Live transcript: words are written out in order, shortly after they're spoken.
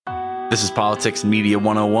This is Politics and Media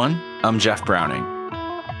 101. I'm Jeff Browning.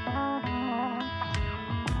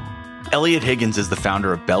 Eliot Higgins is the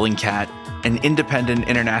founder of Bellingcat, an independent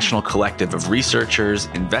international collective of researchers,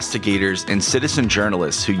 investigators, and citizen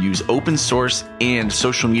journalists who use open source and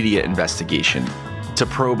social media investigation to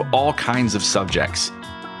probe all kinds of subjects,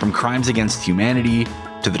 from crimes against humanity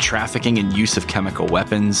to the trafficking and use of chemical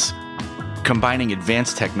weapons, combining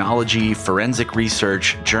advanced technology, forensic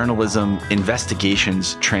research, journalism,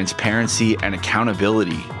 investigations, transparency, and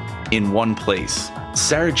accountability in one place.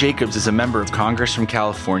 Sara Jacobs is a member of Congress from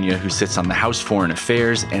California who sits on the House Foreign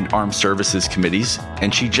Affairs and Armed Services Committees,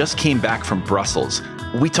 and she just came back from Brussels.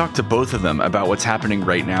 We talked to both of them about what's happening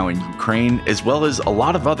right now in Ukraine, as well as a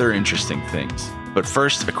lot of other interesting things. But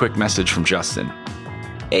first, a quick message from Justin.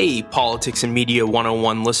 Hey, Politics and Media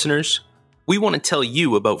 101 listeners. We want to tell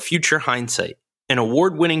you about Future Hindsight, an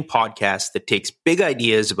award-winning podcast that takes big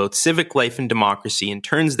ideas about civic life and democracy and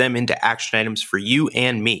turns them into action items for you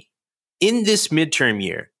and me. In this midterm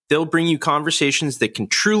year, they'll bring you conversations that can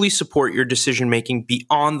truly support your decision-making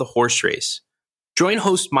beyond the horse race. Join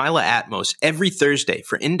host Mila Atmos every Thursday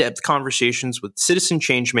for in-depth conversations with citizen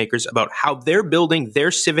changemakers about how they're building their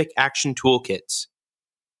civic action toolkits.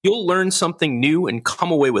 You'll learn something new and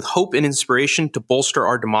come away with hope and inspiration to bolster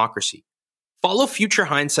our democracy. Follow Future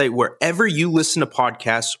Hindsight wherever you listen to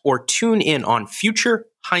podcasts or tune in on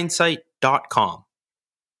futurehindsight.com.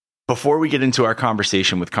 Before we get into our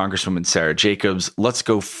conversation with Congresswoman Sara Jacobs, let's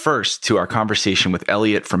go first to our conversation with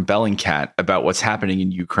Eliot from Bellingcat about what's happening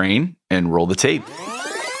in Ukraine and roll the tape.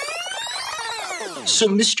 So,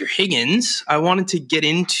 Mr. Higgins, I wanted to get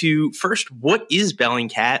into first, what is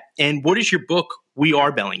Bellingcat and what is your book, We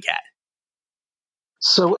Are Bellingcat?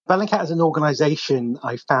 So Bellingcat is an organization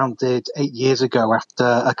I founded 8 years ago after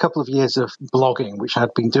a couple of years of blogging, which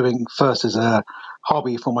I'd been doing first as a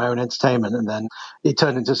hobby for my own entertainment, and then it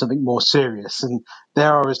turned into something more serious. And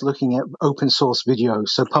there I was looking at open source videos,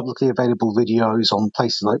 so publicly available videos on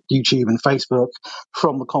places like YouTube and Facebook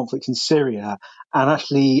from the conflict in Syria, and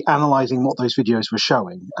actually analyzing what those videos were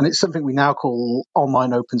showing. And it's something we now call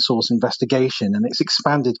online open source investigation, and it's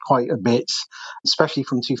expanded quite a bit, especially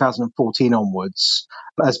from 2014 onwards,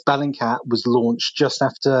 as Bellingcat was launched just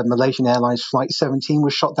after Malaysian Airlines Flight 17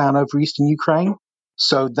 was shot down over eastern Ukraine.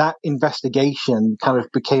 So that investigation kind of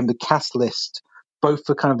became the catalyst, both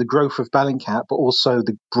for kind of the growth of Bellingcat, but also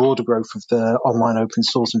the broader growth of the online open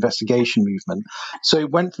source investigation movement. So it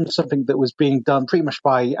went from something that was being done pretty much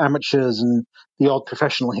by amateurs and the odd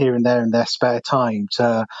professional here and there in their spare time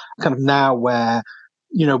to kind of now where,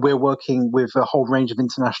 you know, we're working with a whole range of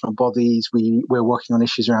international bodies. We're working on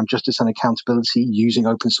issues around justice and accountability using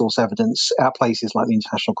open source evidence at places like the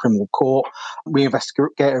International Criminal Court. We investigate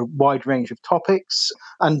a wide range of topics.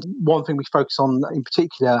 And one thing we focus on in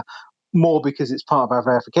particular, more because it's part of our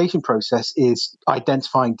verification process, is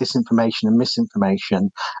identifying disinformation and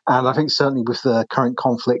misinformation. And I think certainly with the current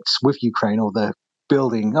conflicts with Ukraine, or the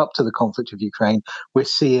building up to the conflict of Ukraine, we're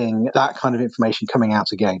seeing that kind of information coming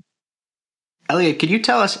out again. Eliot, could you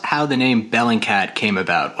tell us how the name Bellingcat came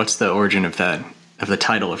about? What's the origin of the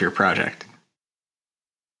title of your project?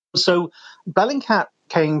 So Bellingcat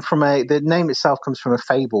came from the name itself comes from a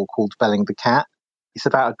fable called Belling the Cat. It's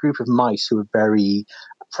about a group of mice who are very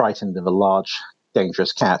frightened of a large,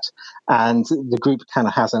 dangerous cat. And the group kind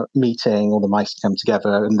of has a meeting, all the mice come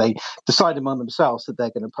together, and they decide among themselves that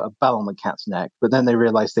they're going to put a bell on the cat's neck. But then they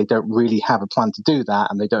realize they don't really have a plan to do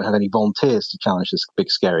that, and they don't have any volunteers to challenge this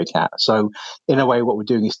big, scary cat. So in a way, what we're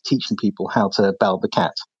doing is teaching people how to bell the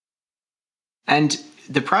cat. And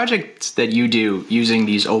the projects that you do using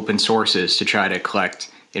these open sources to try to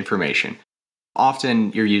collect information,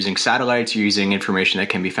 often you're using satellites, you're using information that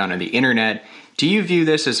can be found on the internet. Do you view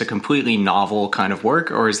this as a completely novel kind of work,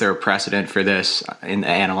 or is there a precedent for this in the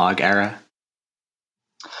analog era?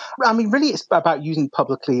 I mean, really, it's about using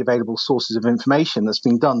publicly available sources of information that's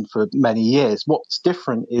been done for many years. What's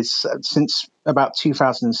different is since about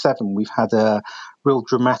 2007, we've had a real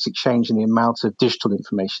dramatic change in the amount of digital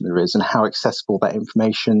information there is and how accessible that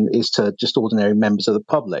information is to just ordinary members of the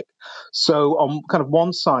public. So on kind of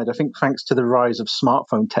one side, I think thanks to the rise of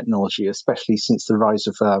smartphone technology, especially since the rise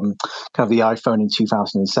of kind of the iPhone in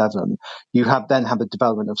 2007, you have then had the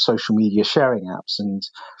development of social media sharing apps and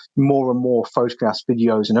more and more photographs,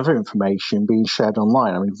 videos, and other information being shared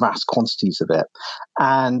online. I mean, vast quantities of it.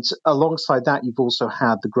 And alongside that, you've also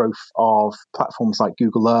had the growth of platforms like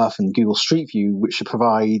Google Earth and Google Street View, which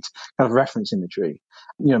provide kind of reference imagery,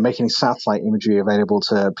 making satellite imagery available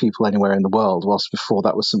to people anywhere in the world, whilst before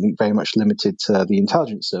that was something very much limited to the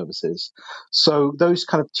intelligence services. So those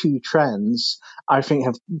kind of two trends, I think,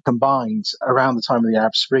 have combined around the time of the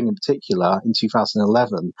Arab Spring in particular in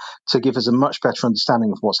 2011 to give us a much better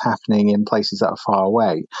understanding of what's happening in places that are far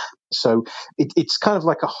away. So it's kind of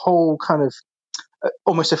like a whole kind of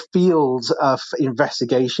almost a field of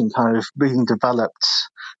investigation kind of being developed.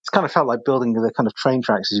 It's kind of felt like building the kind of train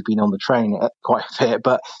tracks as you've been on the train quite a bit,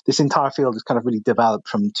 but this entire field has kind of really developed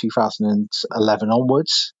from 2011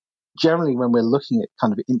 onwards. Generally, when we're looking at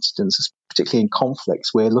kind of incidents, particularly in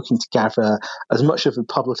conflicts, we're looking to gather as much of the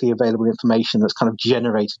publicly available information that's kind of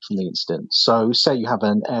generated from the incident. So say you have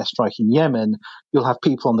an airstrike in Yemen, you'll have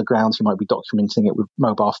people on the ground who might be documenting it with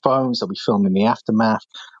mobile phones, they'll be filming the aftermath.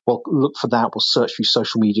 We'll look for that, we'll search through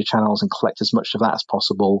social media channels and collect as much of that as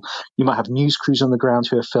possible. You might have news crews on the ground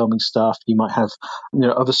who are filming stuff. You might have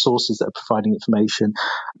other sources that are providing information.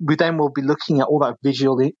 We then will be looking at all that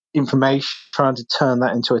visual information, trying to turn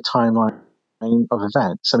that into a timeline of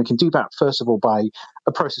events. And we can do that, first of all, by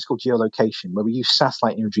a process called geolocation, where we use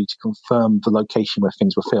satellite imagery to confirm the location where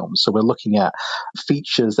things were filmed. So we're looking at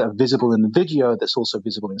features that are visible in the video that's also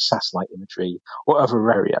visible in satellite imagery or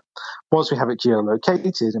other area. Once we have it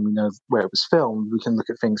geolocated and we know where it was filmed, we can look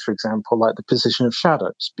at things, for example, like the position of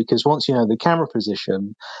shadows, because once you know the camera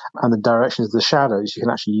position and the directions of the shadows, you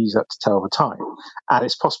can actually use that to tell the time. And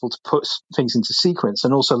it's possible to put things into sequence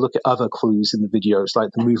and also look at other clues in the videos, like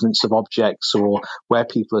the movements of objects or where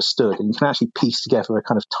people are stood. And you can actually piece together a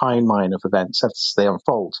kind of timeline of events as they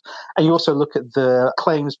unfold. And you also look at the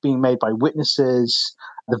claims being made by witnesses,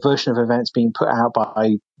 the version of events being put out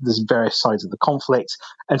by the various sides of the conflict.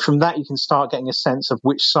 And from that, you can start getting a sense of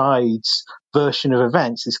which side's version of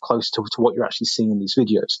events is close to what you're actually seeing in these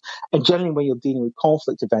videos. And generally, when you're dealing with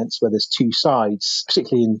conflict events where there's two sides,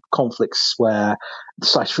 particularly in conflicts where the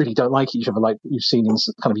sides really don't like each other, like you've seen in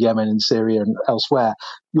kind of Yemen and Syria and elsewhere,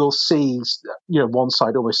 you'll see, one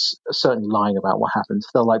side almost certainly lying about what happened.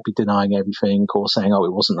 They'll be denying everything or saying, oh,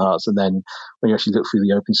 it wasn't us. And then when you actually look through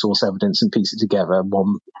the open source evidence and piece it together,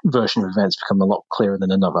 one version of events become a lot clearer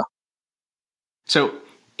than another. So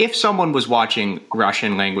if someone was watching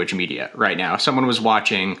Russian language media right now, if someone was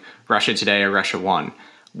watching Russia Today or Russia One,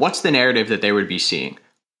 what's the narrative that they would be seeing?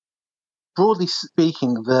 Broadly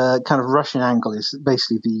speaking, the kind of Russian angle is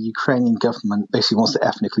basically the Ukrainian government basically wants to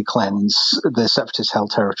ethnically cleanse the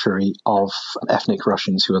separatist-held territory of ethnic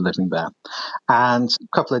Russians who are living there. And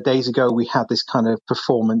a couple of days ago, we had this kind of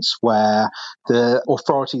performance where the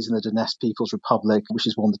authorities in the Donetsk People's Republic, which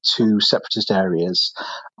is one of the two separatist areas,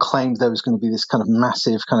 claimed there was going to be this kind of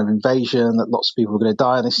massive kind of invasion, that lots of people were going to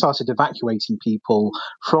die. And they started evacuating people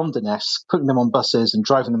from Donetsk, putting them on buses and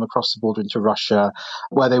driving them across the border into Russia,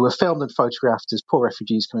 where they were filmed and photographed as poor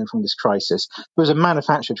refugees coming from this crisis. It was a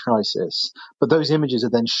manufactured crisis, but those images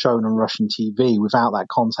are then shown on Russian TV without that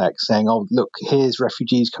context, saying, oh, look, here's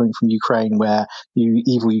refugees coming from Ukraine where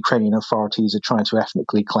evil Ukrainian authorities are trying to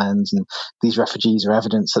ethnically cleanse, and these refugees are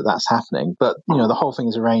evidence that that's happening. But, the whole thing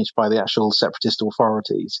is arranged by the actual separatist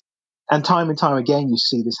authorities. And time again, you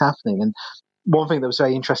see this happening. And one thing that was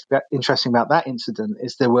very interesting about that incident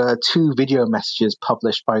is there were two video messages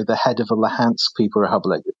published by the head of the Luhansk People's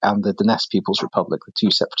Republic and the Donetsk People's Republic, the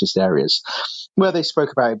two separatist areas, where they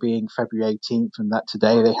spoke about it being February 18th and that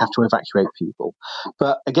today they have to evacuate people.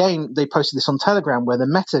 But again, they posted this on Telegram where the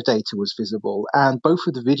metadata was visible, and both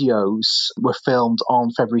of the videos were filmed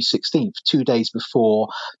on February 16th, 2 days before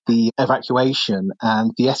the evacuation,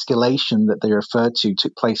 and the escalation that they referred to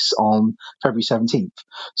took place on February 17th.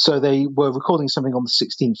 So they were recording something on the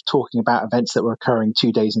 16th talking about events that were occurring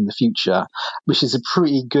 2 days in the future, which is a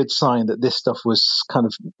pretty good sign that this stuff was kind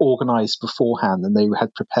of organized beforehand and they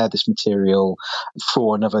had prepared this material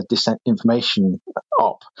for another disinformation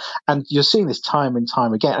op. And you're seeing this time and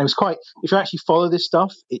time again. And it was quite, if you actually follow this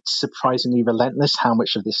stuff, it's surprisingly relentless how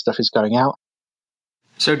much of this stuff is going out.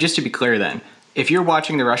 So just to be clear then, if you're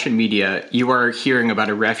watching the Russian media, you are hearing about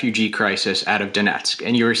a refugee crisis out of Donetsk,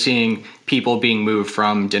 and you're seeing people being moved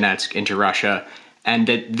from Donetsk into Russia, and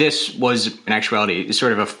that this was, in actuality,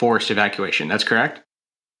 sort of a forced evacuation. That's correct?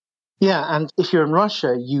 Yeah, and if you're in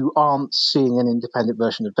Russia, you aren't seeing an independent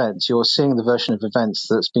version of events. You're seeing the version of events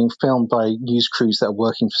that's being filmed by news crews that are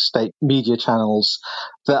working for state media channels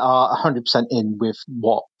that are 100% in with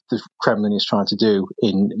what the Kremlin is trying to do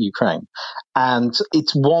in Ukraine. And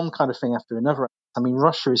it's one kind of thing after another. I mean,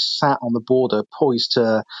 Russia is sat on the border poised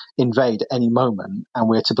to invade at any moment, and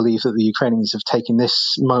we're to believe that the Ukrainians have taken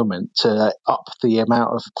this moment to up the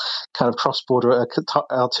amount of kind of cross-border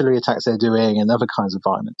artillery attacks they're doing and other kinds of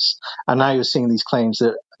violence. And now you're seeing these claims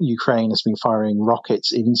that Ukraine has been firing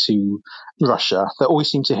rockets into Russia that always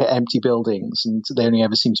seem to hit empty buildings, and they only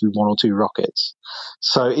ever seem to be one or two rockets.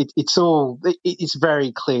 So it's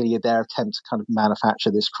very clearly their attempt to kind of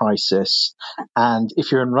manufacture this crisis. And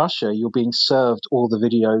if you're in Russia, you're being served all the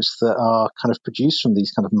videos that are kind of produced from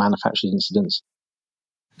these kind of manufactured incidents.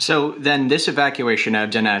 So then this evacuation out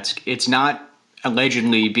of Donetsk, it's not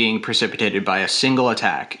allegedly being precipitated by a single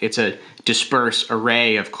attack. It's a dispersed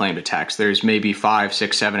array of claimed attacks. There's maybe 5,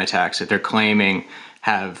 6, 7 attacks that they're claiming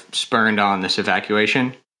have spurned on this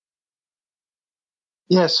evacuation.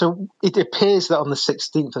 Yeah, so it appears that on the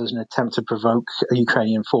 16th there was an attempt to provoke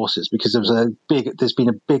Ukrainian forces because there's been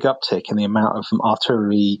a big uptick in the amount of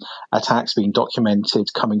artillery attacks being documented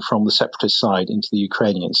coming from the separatist side into the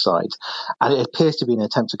Ukrainian side. And it appears to be an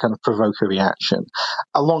attempt to kind of provoke a reaction.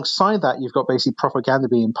 Alongside that, you've got basically propaganda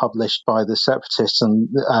being published by the separatists and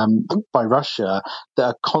by Russia that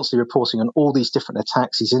are constantly reporting on all these different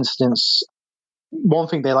attacks, these incidents. One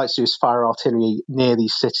thing they like to do is fire artillery near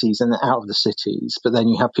these cities and out of the cities, but then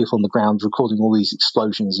you have people on the ground recording all these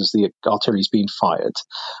explosions as the artillery is being fired.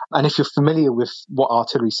 And if you're familiar with what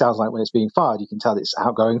artillery sounds like when it's being fired, you can tell it's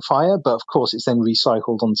outgoing fire, but of course it's then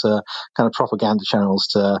recycled onto kind of propaganda channels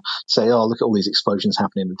to say, oh, look at all these explosions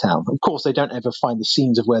happening in the town. Of course, they don't ever find the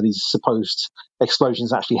scenes of where these supposed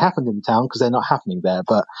explosions actually happened in the town because they're not happening there,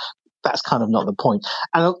 but that's kind of not the point.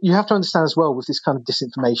 And you have to understand as well with this kind of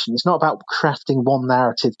disinformation, it's not about crafting one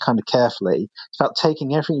narrative kind of carefully. It's about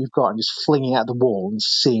taking everything you've got and just flinging it at the wall and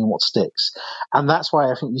seeing what sticks. And that's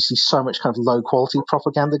why I think you see so much kind of low quality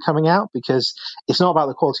propaganda coming out, because it's not about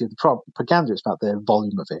the quality of the propaganda, it's about the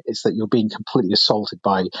volume of it. It's that you're being completely assaulted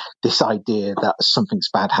by this idea that something's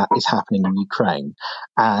bad is happening in Ukraine.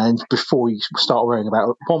 And before you start worrying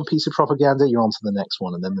about one piece of propaganda, you're on to the next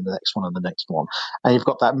one and then the next one and the next one. And you've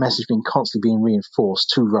got that message constantly being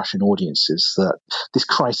reinforced to Russian audiences that this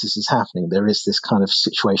crisis is happening. There is this kind of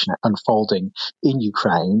situation unfolding in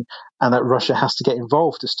Ukraine, and that Russia has to get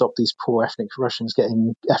involved to stop these poor ethnic Russians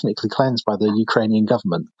getting ethnically cleansed by the Ukrainian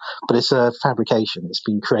government. But it's a fabrication. It's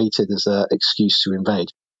been created as an excuse to invade.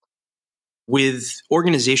 With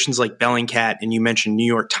organizations like Bellingcat, and you mentioned New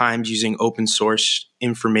York Times using open source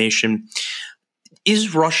information,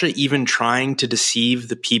 is Russia even trying to deceive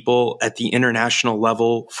the people at the international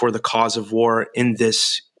level for the cause of war in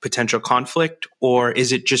this potential conflict? Or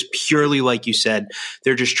is it just purely, like you said,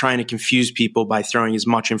 they're just trying to confuse people by throwing as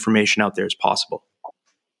much information out there as possible?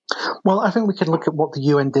 Well, I think we can look at what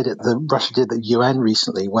Russia did at the UN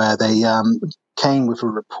recently, where they came with a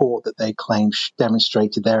report that they claimed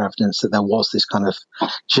demonstrated their evidence that there was this kind of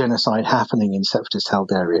genocide happening in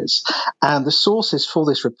separatist-held areas. And the sources for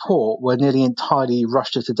this report were nearly entirely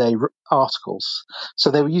Russia Today articles.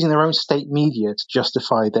 So they were using their own state media to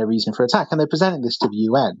justify their reason for attack, and they're presenting this to the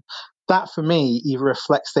UN. That, for me, either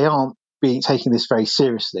reflects they aren't taking this very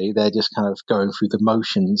seriously. They're just kind of going through the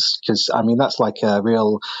motions, because I mean that's like a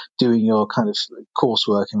real doing your kind of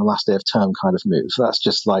coursework in the last day of term kind of move. That's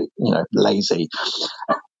just like, lazy.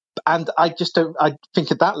 And I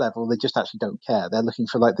think at that level, they just actually don't care. They're looking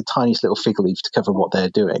for like the tiniest little fig leaf to cover what they're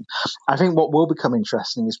doing. I think what will become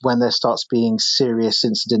interesting is when there starts being serious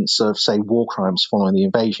incidents of, say, war crimes following the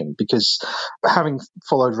invasion, because having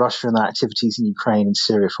followed Russia and their activities in Ukraine and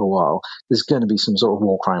Syria for a while, there's going to be some sort of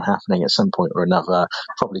war crime happening at some point or another,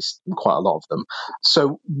 probably quite a lot of them.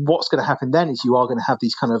 So what's going to happen then is you are going to have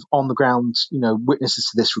these kind of on the ground, witnesses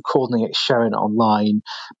to this, recording it, sharing it online.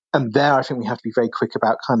 And there, I think we have to be very quick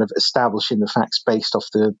about kind of establishing the facts based off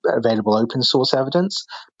the available open source evidence.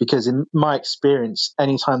 Because in my experience,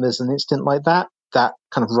 anytime there's an incident like that, that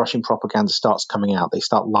kind of Russian propaganda starts coming out. They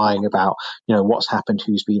start lying about, what's happened,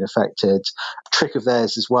 who's been affected. A trick of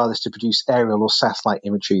theirs as well is to produce aerial or satellite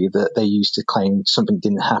imagery that they use to claim something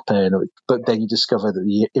didn't happen. But then you discover that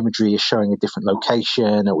the imagery is showing a different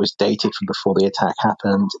location. It was dated from before the attack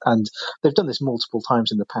happened. And they've done this multiple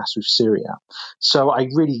times in the past with Syria. So I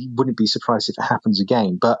really wouldn't be surprised if it happens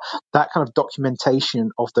again. But that kind of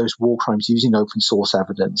documentation of those war crimes using open source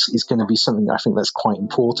evidence is going to be something I think that's quite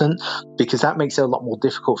important, because that makes it a lot more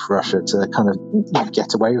difficult for Russia to kind of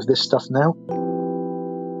get away with this stuff now.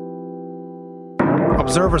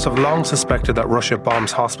 Observers have long suspected that Russia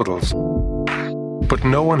bombs hospitals, but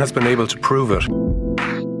no one has been able to prove it.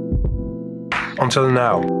 Until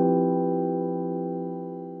now.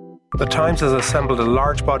 The Times has assembled a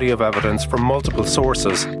large body of evidence from multiple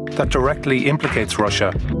sources that directly implicates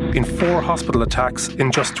Russia in 4 hospital attacks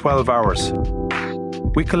in just 12 hours.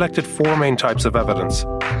 We collected 4 main types of evidence.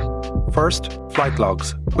 First, flight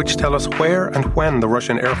logs, which tell us where and when the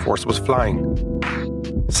Russian Air Force was flying.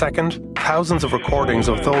 Second, thousands of recordings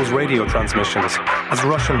of those radio transmissions as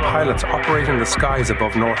Russian pilots operate in the skies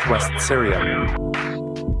above northwest Syria.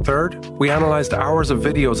 Third, we analysed hours of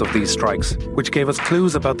videos of these strikes, which gave us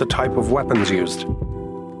clues about the type of weapons used.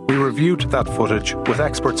 We reviewed that footage with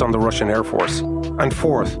experts on the Russian Air Force. And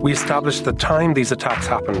fourth, we established the time these attacks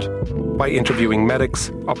happened by interviewing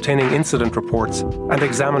medics, obtaining incident reports, and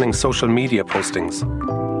examining social media postings.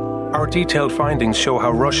 Our detailed findings show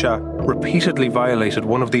how Russia repeatedly violated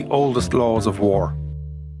one of the oldest laws of war.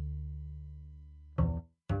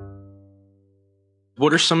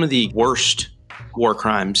 What are some of the worst war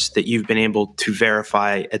crimes that you've been able to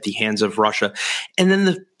verify at the hands of Russia? And then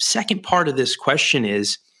the second part of this question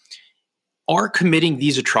is, are committing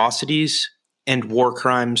these atrocities and war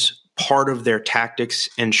crimes part of their tactics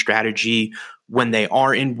and strategy when they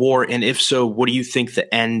are in war? And if so, what do you think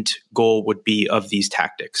the end goal would be of these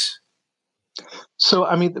tactics? So,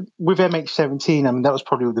 with MH17, that was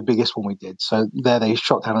probably the biggest one we did. So there they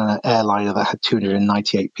shot down an airliner that had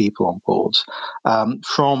 298 people on board.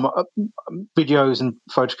 From videos and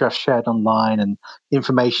photographs shared online and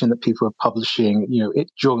information that people were publishing,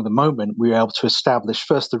 during the moment, we were able to establish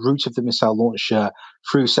first the route of the missile launcher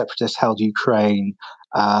through separatist-held Ukraine.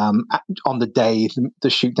 On the day the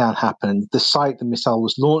shootdown happened, the site the missile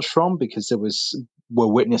was launched from, because there were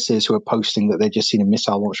witnesses who were posting that they'd just seen a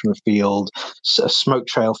missile launch from a field, a smoke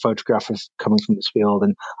trail photograph of coming from this field,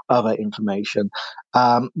 and other information.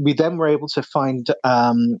 We then were able to find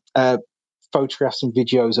photographs and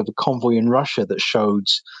videos of a convoy in Russia that showed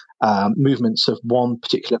movements of one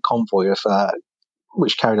particular convoy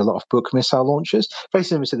which carried a lot of Buk missile launchers, very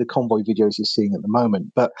similar to the convoy videos you're seeing at the moment.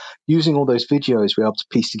 But using all those videos, we were able to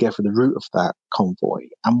piece together the route of that convoy.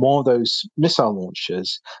 And one of those missile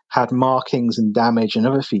launchers had markings and damage and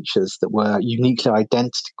other features that were uniquely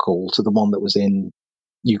identical to the one that was in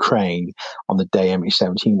Ukraine on the day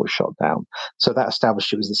MH17 was shot down. So that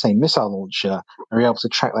established it was the same missile launcher, and we were able to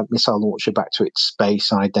track that missile launcher back to its base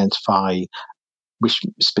and identify which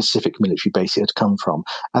specific military base it had come from.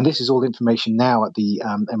 And this is all information now at the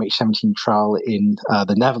MH17 trial in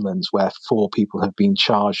the Netherlands, where 4 people have been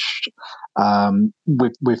charged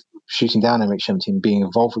with shooting down MH17, being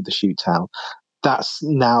involved with the shoot down. That's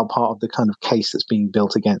now part of the kind of case that's being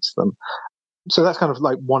built against them. So that's kind of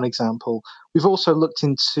like one example. We've also looked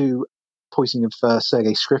into poisoning of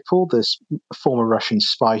Sergei Skripal, this former Russian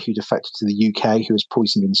spy who defected to the UK, who was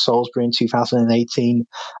poisoned in Salisbury in 2018.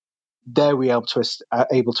 There we were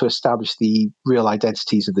able to establish the real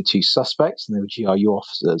identities of the 2 suspects, and they were GRU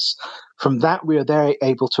officers. From that, we were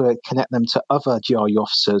able to connect them to other GRU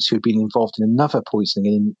officers who had been involved in another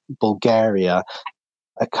poisoning in Bulgaria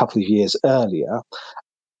a couple of years earlier.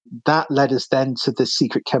 That led us then to the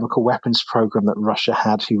secret chemical weapons program that Russia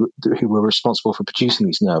had, who were responsible for producing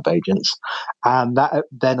these nerve agents. And that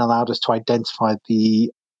then allowed us to identify the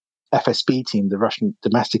FSB team, the Russian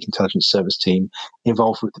Domestic Intelligence Service team,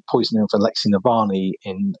 involved with the poisoning of Alexei Navalny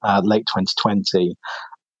in late 2020.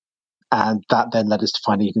 And that then led us to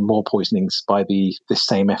find even more poisonings by this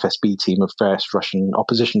same FSB team of various Russian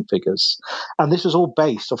opposition figures. And this was all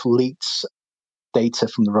based off leaked data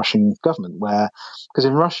from the Russian government, because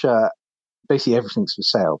in Russia, basically everything's for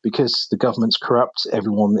sale. Because the government's corrupt,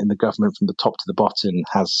 everyone in the government from the top to the bottom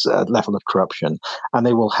has a level of corruption, and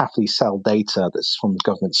they will happily sell data that's from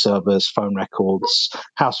government servers, phone records,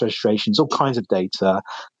 house registrations, all kinds of data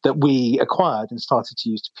that we acquired and started to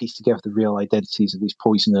use to piece together the real identities of these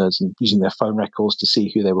poisoners, and using their phone records to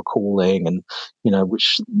see who they were calling and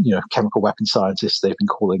which chemical weapon scientists they've been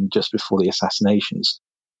calling just before the assassinations.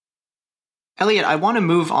 Eliot, I want to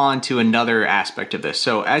move on to another aspect of this.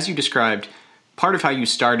 So as you described, part of how you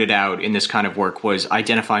started out in this kind of work was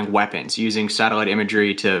identifying weapons, using satellite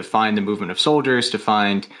imagery to find the movement of soldiers, to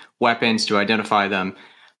find weapons, to identify them.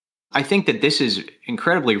 I think that this is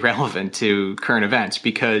incredibly relevant to current events,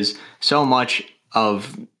 because so much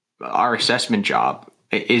of our assessment job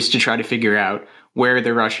is to try to figure out where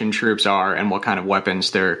the Russian troops are and what kind of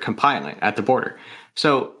weapons they're compiling at the border.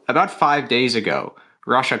 So about 5 days ago,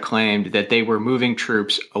 Russia claimed that they were moving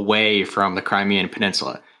troops away from the Crimean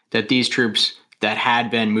Peninsula, that these troops that had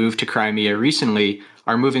been moved to Crimea recently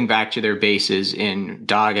are moving back to their bases in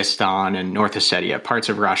Dagestan and North Ossetia, parts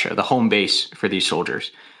of Russia, the home base for these soldiers.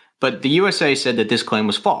 But the USA said that this claim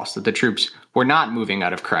was false, that the troops were not moving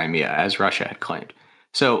out of Crimea, as Russia had claimed.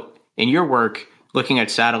 So in your work, looking at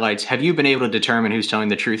satellites, have you been able to determine who's telling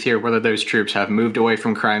the truth here, whether those troops have moved away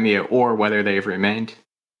from Crimea or whether they've remained?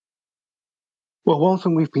 Well, one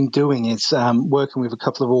thing we've been doing is working with a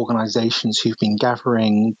couple of organizations who've been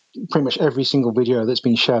gathering pretty much every single video that's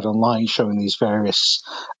been shared online showing these various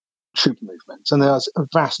troop movements. And there's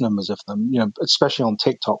vast numbers of them, especially on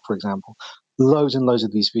TikTok, for example. Loads and loads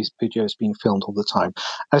of these videos being filmed all the time.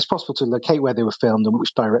 And it's possible to locate where they were filmed and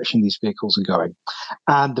which direction these vehicles are going.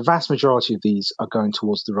 And the vast majority of these are going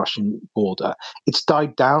towards the Russian border. It's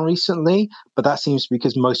died down recently, but that seems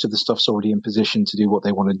because most of the stuff's already in position to do what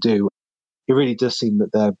they want to do. It really does seem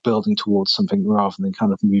that they're building towards something rather than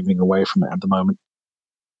kind of moving away from it at the moment.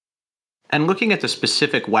 And looking at the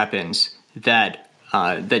specific weapons that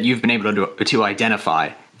you've been able to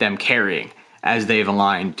identify them carrying as they've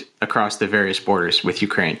aligned across the various borders with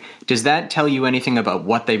Ukraine, does that tell you anything about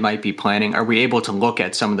what they might be planning? Are we able to look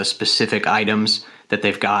at some of the specific items that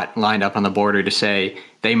they've got lined up on the border to say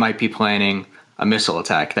they might be planning a missile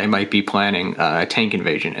attack, they might be planning a tank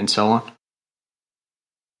invasion, and so on?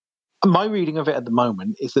 My reading of it at the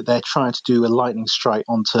moment is that they're trying to do a lightning strike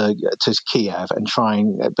to Kiev and try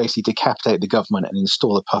and basically decapitate the government and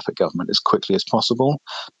install a puppet government as quickly as possible.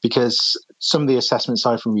 Because some of the assessments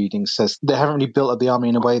I've been reading says they haven't really built up the army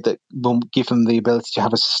in a way that will give them the ability to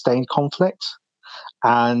have a sustained conflict.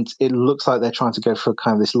 And it looks like they're trying to go for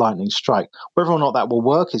kind of this lightning strike. Whether or not that will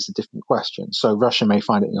work is a different question. So Russia may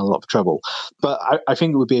find it in a lot of trouble. But I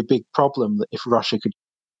think it would be a big problem that if Russia could,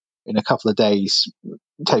 in a couple of days,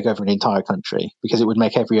 take over an entire country, because it would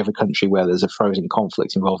make every other country where there's a frozen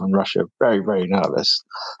conflict involving Russia very, very nervous.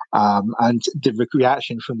 And the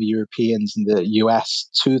reaction from the Europeans and the US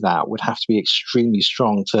to that would have to be extremely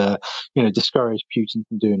strong to, discourage Putin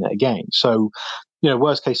from doing it again. So,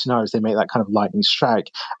 worst case scenario is they make that kind of lightning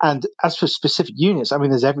strike. And as for specific units, I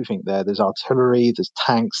mean, there's everything there. There's artillery, there's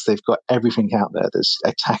tanks, they've got everything out there. There's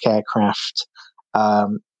attack aircraft.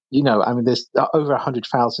 There's over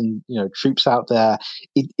 100,000, troops out there.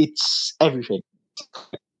 It's everything.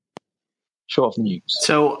 Short of the news.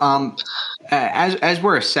 So, as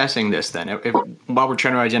we're assessing this, then, while we're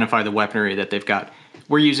trying to identify the weaponry that they've got,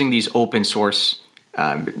 we're using these open source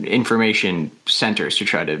information centers to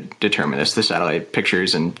try to determine this, the satellite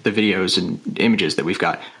pictures and the videos and images that we've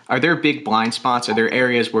got. Are there big blind spots? Are there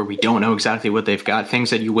areas where we don't know exactly what they've got? Things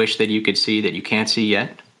that you wish that you could see that you can't see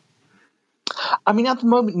yet? I mean, at the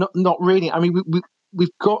moment, not really. I mean,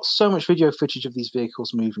 we've got so much video footage of these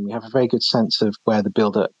vehicles moving. We have a very good sense of where the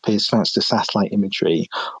build-up is thanks to satellite imagery.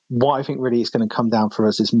 What I think really is going to come down for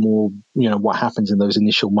us is more, what happens in those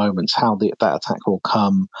initial moments, how that attack will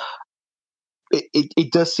come.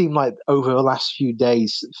 It does seem like over the last few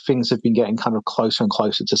days, things have been getting kind of closer and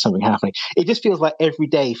closer to something happening. It just feels like every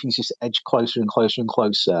day things just edge closer and closer and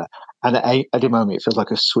closer. And at the moment, it feels like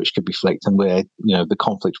a switch could be flicked and where, the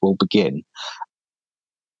conflict will begin.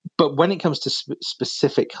 But when it comes to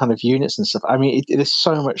specific kind of units and stuff, I mean, there's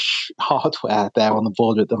so much hardware there on the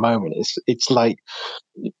border at the moment. It's like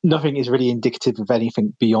nothing is really indicative of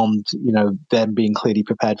anything beyond, them being clearly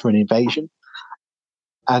prepared for an invasion.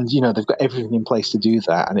 And, they've got everything in place to do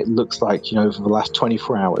that. And it looks like, over the last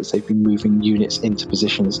 24 hours, they've been moving units into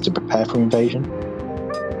positions to prepare for invasion.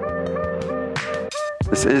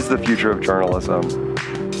 This is the future of journalism.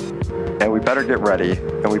 And we better get ready,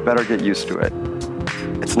 and we better get used to it.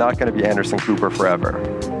 It's not going to be Anderson Cooper forever.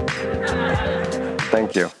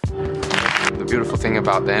 Thank you. The beautiful thing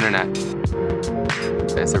about the internet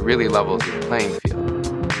is it really levels the playing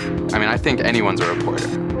field. I mean, I think anyone's a reporter.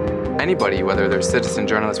 Anybody, whether they're citizen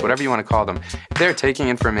journalists, whatever you want to call them, if they're taking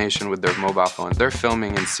information with their mobile phone, they're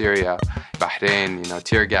filming in Syria, Bahrain,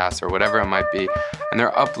 tear gas or whatever it might be, and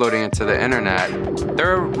they're uploading it to the internet,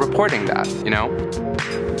 they're reporting that,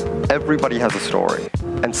 Everybody has a story,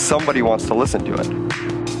 and somebody wants to listen to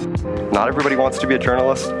it. Not everybody wants to be a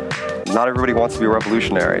journalist. Not everybody wants to be a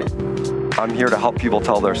revolutionary. I'm here to help people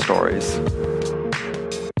tell their stories.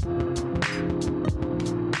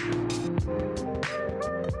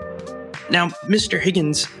 Now, Mr.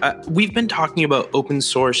 Higgins, we've been talking about open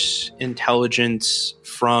source intelligence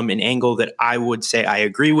from an angle that I would say I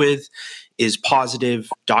agree with, is positive,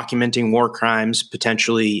 documenting war crimes,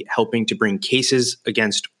 potentially helping to bring cases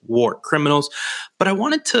against war criminals. But I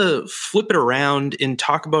wanted to flip it around and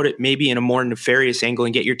talk about it maybe in a more nefarious angle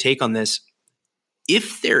and get your take on this.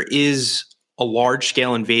 If there is a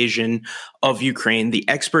large-scale invasion of Ukraine, the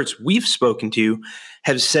experts we've spoken to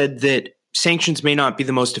have said that sanctions may not be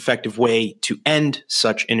the most effective way to end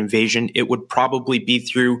such an invasion. It would probably be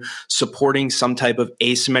through supporting some type of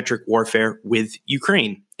asymmetric warfare with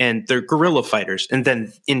Ukraine. and they're guerrilla fighters. And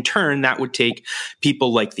then in turn, that would take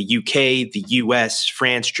people like the UK, the US,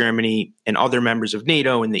 France, Germany, and other members of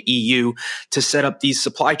NATO and the EU to set up these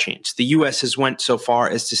supply chains. The US has went so far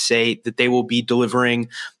as to say that they will be delivering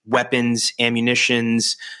weapons,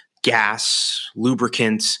 ammunitions, gas,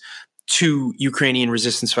 lubricants to Ukrainian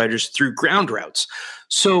resistance fighters through ground routes.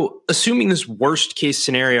 So assuming this worst case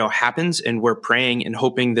scenario happens, and we're praying and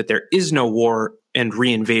hoping that there is no war and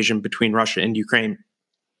reinvasion between Russia and Ukraine,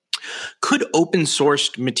 could open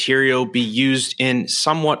sourced material be used in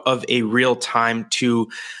somewhat of a real time to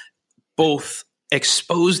both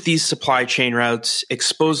expose these supply chain routes,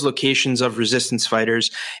 expose locations of resistance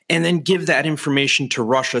fighters, and then give that information to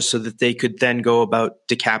Russia so that they could then go about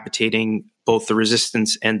decapitating both the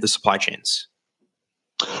resistance and the supply chains?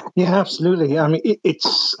 Yeah, absolutely. I mean,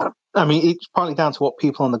 it's partly down to what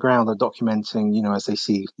people on the ground are documenting, as they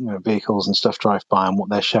see, vehicles and stuff drive by and what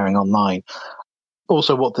they're sharing online.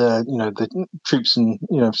 Also what the troops and,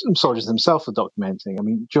 soldiers themselves are documenting. I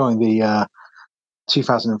mean, during the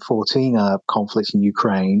 2014 conflict in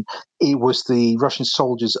Ukraine, it was the Russian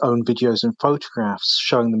soldiers' own videos and photographs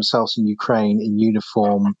showing themselves in Ukraine in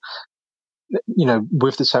uniform,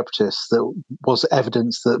 with the separatists, that was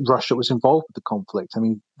evidence that Russia was involved with the conflict. I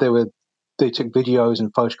mean, they took videos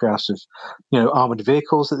and photographs of, armored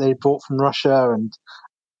vehicles that they brought from Russia, and,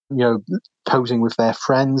 posing with their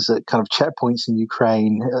friends at kind of checkpoints in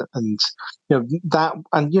Ukraine,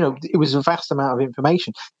 it was a vast amount of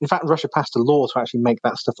information. In fact, Russia passed a law to actually make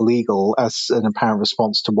that stuff illegal as an apparent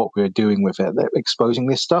response to what we were doing with it. They're exposing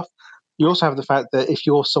this stuff. You also have the fact that if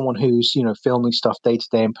you're someone who's, filming stuff day to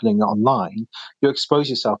day and putting it online, you expose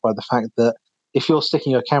yourself by the fact that if you're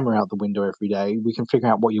sticking your camera out the window every day, we can figure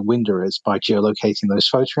out what your window is by geolocating those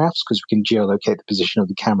photographs, because we can geolocate the position of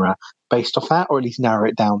the camera based off that, or at least narrow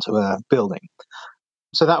it down to a building.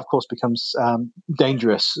 So that, of course, becomes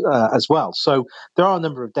dangerous as well. So there are a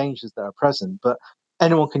number of dangers that are present, but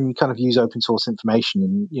anyone can kind of use open source information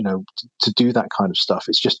and, to do that kind of stuff.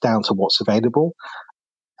 It's just down to what's available.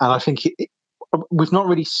 And I think we've not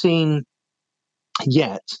really seen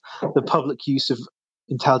yet the public use of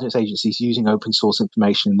intelligence agencies using open source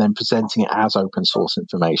information and then presenting it as open source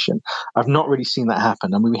information. I've not really seen that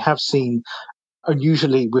happen. I mean, we have seen,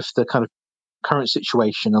 unusually with the kind of current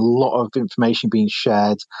situation, a lot of information being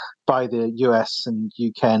shared by the US and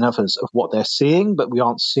UK and others of what they're seeing, but we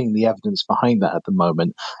aren't seeing the evidence behind that at the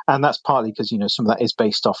moment. And that's partly because, some of that is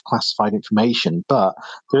based off classified information, but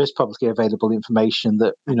there is publicly available information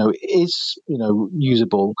that, is,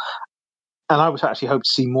 usable. And I would actually hope to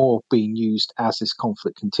see more being used as this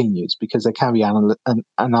conflict continues, because there can be an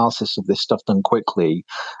analysis of this stuff done quickly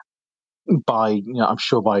by, I'm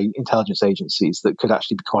sure by intelligence agencies that could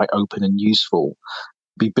actually be quite open and useful,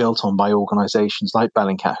 be built on by organizations like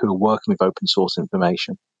Bellingcat who are working with open source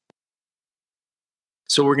information.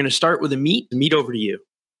 So we're going to start with Amit. Amit, over to you.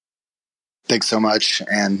 Thanks so much.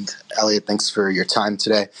 And Eliot, thanks for your time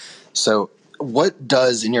today. So what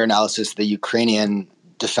does, in your analysis, the Ukrainian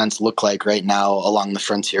defense look like right now along the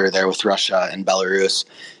frontier there with Russia and Belarus?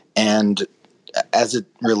 And as it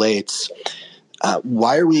relates,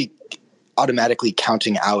 why are we automatically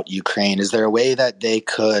counting out Ukraine? Is there a way that they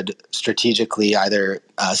could strategically either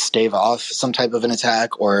stave off some type of an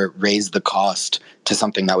attack or raise the cost to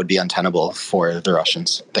something that would be untenable for the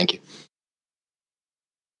Russians? Thank you.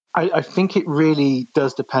 I think it really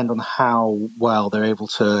does depend on how well they're able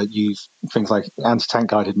to use things like anti-tank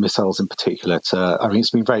guided missiles in particular. It's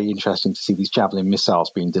been very interesting to see these Javelin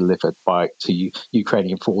missiles being delivered to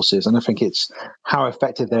Ukrainian forces. And I think it's how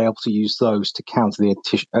effective they're able to use those to counter the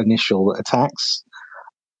initial attacks.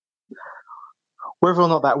 Whether or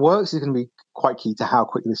not that works is going to be quite key to how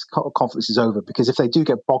quickly this conflict is over, because if they do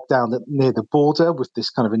get bogged down near the border with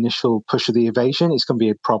this kind of initial push of the invasion, it's going to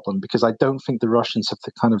be a problem, because I don't think the Russians have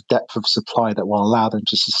the kind of depth of supply that will allow them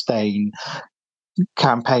to sustain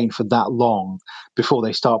campaign for that long before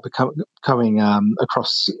they start coming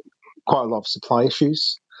across quite a lot of supply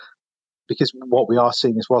issues. Because what we are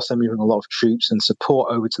seeing is, whilst they're moving a lot of troops and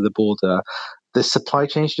support over to the border, the supply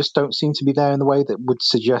chains just don't seem to be there in the way that would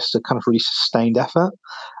suggest a kind of really sustained effort.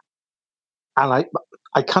 And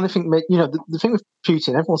I kind of think, the thing with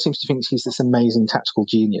Putin, everyone seems to think he's this amazing tactical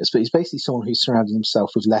genius, but he's basically someone who's surrounded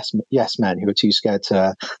himself with less yes men who are too scared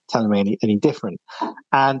to tell him any different.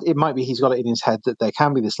 And it might be he's got it in his head that there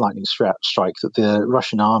can be this lightning strike, that the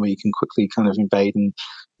Russian army can quickly kind of invade and,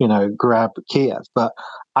 grab Kiev. But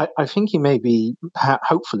I think he may be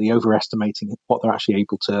hopefully overestimating what they're actually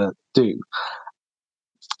able to do.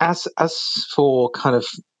 As for kind of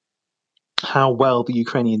how well the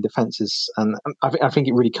Ukrainian defense is, and I think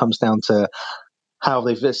it really comes down to how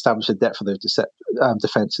they've established a depth for those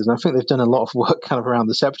defenses. And I think they've done a lot of work kind of around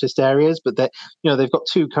the separatist areas, but they've got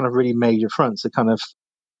two kind of really major fronts, the kind of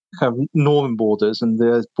northern borders and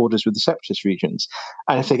the borders with the separatist regions.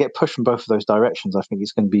 And if they get pushed from both of those directions, I think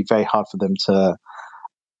it's going to be very hard for them to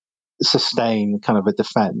sustain kind of a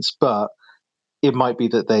defense. But it might be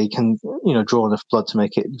that they can, draw enough blood to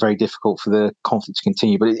make it very difficult for the conflict to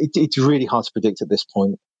continue. But it's really hard to predict at this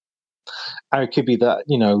point. And it could be that,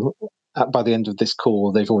 by the end of this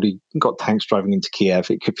call, they've already got tanks driving into Kiev.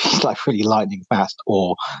 It could be like really lightning fast,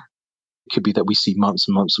 or it could be that we see months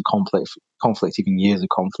and months of conflict, even years of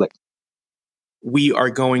conflict. We are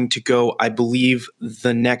going to go, I believe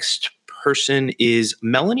the next person is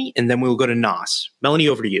Melanie, and then we'll go to Nas. Melanie,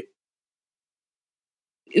 over to you.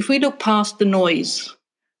 If we look past the noise,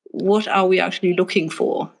 what are we actually looking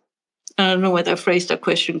for? I don't know whether I phrased that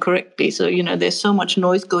question correctly. So, there's so much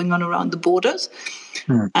noise going on around the borders.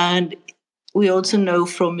 And we also know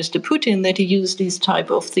from Mr. Putin that he used these type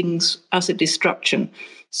of things as a distraction.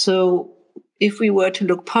 So if we were to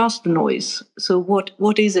look past the noise, so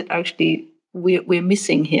what is it actually we're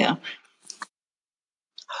missing here?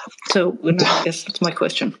 So I guess that's my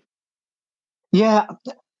question. Yeah,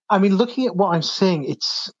 I mean, looking at what I'm seeing,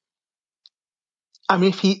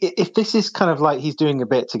 if this is kind of like he's doing a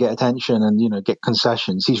bit to get attention and, get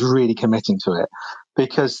concessions, he's really committing to it,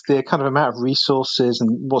 because the kind of amount of resources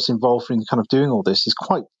and what's involved in kind of doing all this is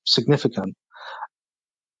quite significant.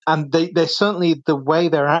 And they're certainly, the way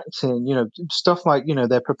they're acting, stuff like,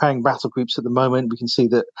 they're preparing battle groups at the moment. We can see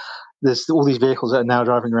that there's all these vehicles that are now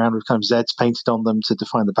driving around with kind of Zs painted on them to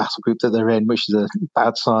define the battle group that they're in, which is a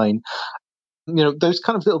bad sign. Those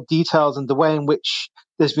kind of little details, and the way in which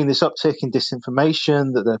there's been this uptick in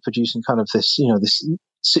disinformation, that they're producing kind of this, this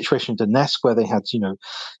situation in Donetsk where they had,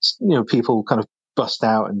 people kind of bust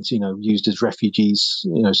out and, used as refugees,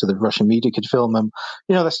 so the Russian media could film them.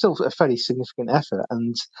 That's still a fairly significant effort.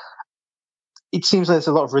 And it seems there's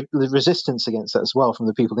a lot of resistance against that as well from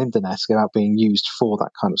the people in Donetsk about being used for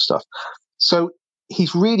that kind of stuff. So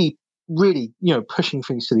he's really, pushing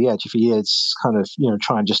things to the edge if he is kind of,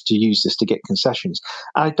 trying just to use this to get concessions.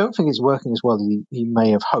 And I don't think it's working as well as he may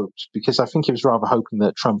have hoped, because I think he was rather hoping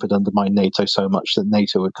that Trump had undermined NATO so much that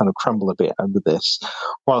NATO would kind of crumble a bit under this,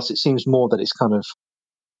 whilst it seems more that it's kind of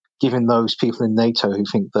giving those people in NATO who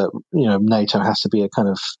think that, NATO has to be a kind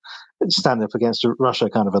of stand up against Russia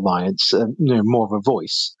kind of alliance, more of a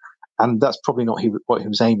voice. And that's probably not what he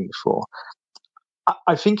was aiming for.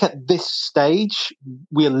 I think at this stage,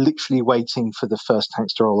 we're literally waiting for the first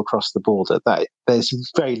tanks to roll across the border. That there's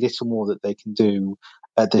very little more that they can do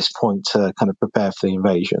at this point to kind of prepare for the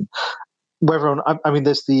invasion. There's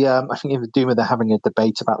I think in the Duma they're having a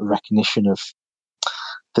debate about the recognition of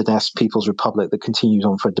the Donetsk People's Republic that continues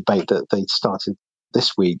on for a debate that they started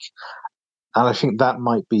this week. And I think that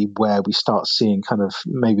might be where we start seeing kind of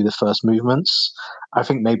maybe the first movements. I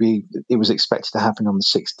think maybe it was expected to happen on the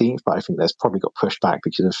 16th, but I think that's probably got pushed back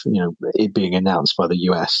because of, it being announced by the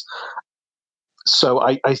US. So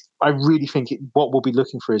I really think what we'll be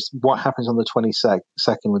looking for is what happens on the 22nd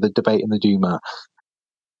with the debate in the Duma.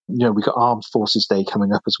 We've got Armed Forces Day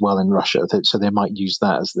coming up as well in Russia, so they might use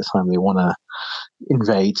that as the time they want to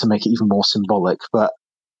invade to make it even more symbolic. But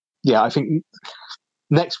yeah, I think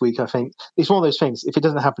next week, I think it's one of those things. If it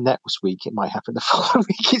doesn't happen next week, it might happen the following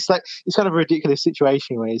week. It's kind of a ridiculous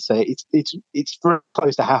situation where you say it's very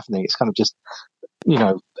close to happening. It's kind of just,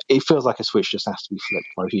 it feels like a switch just has to be flipped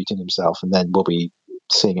by Putin himself, and then we'll be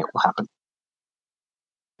seeing it will happen.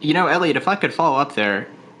 Eliot, if I could follow up there,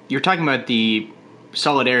 you're talking about the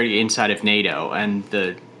solidarity inside of NATO and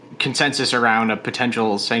the consensus around a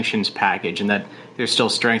potential sanctions package, and that there's still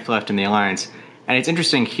strength left in the alliance. And it's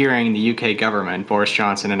interesting hearing the UK government, Boris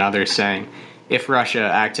Johnson and others, saying, if Russia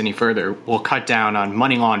acts any further, we'll cut down on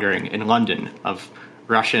money laundering in London of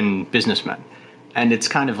Russian businessmen. And it's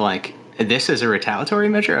kind of like, this is a retaliatory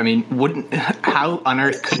measure? I mean, how on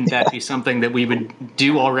earth couldn't that be something that we would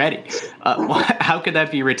do already? How could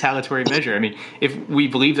that be a retaliatory measure? I mean, if we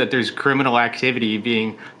believe that there's criminal activity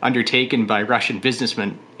being undertaken by Russian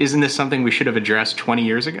businessmen, isn't this something we should have addressed 20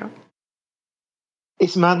 years ago?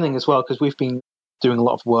 It's maddening as well, because we've been doing a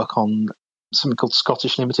lot of work on something called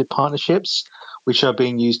Scottish Limited Partnerships, which are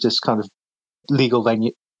being used as kind of legal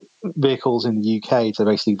vehicles in the UK to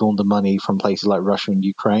basically launder money from places like Russia and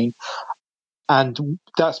Ukraine. And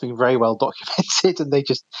that's been very well documented, and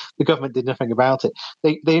the government did nothing about it.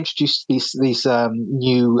 They introduced these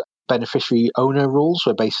new beneficiary owner rules,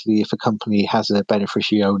 where basically if a company has a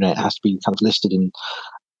beneficiary owner, it has to be kind of listed in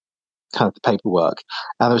kind of the paperwork.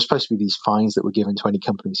 And there were supposed to be these fines that were given to any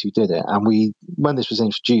companies who did it. And when this was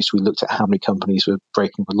introduced, we looked at how many companies were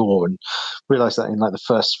breaking the law and realized that in like the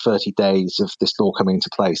first 30 days of this law coming into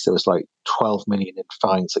place, there was like 12 million in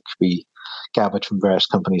fines that could be gathered from various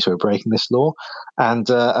companies who were breaking this law. And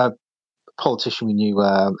a politician we knew,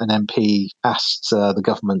 an MP, asked the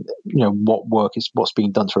government, what's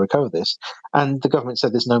being done to recover this, and the government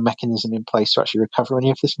said there's no mechanism in place to actually recover any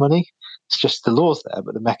of this money. It's just the law's there,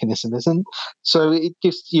 but the mechanism isn't. So it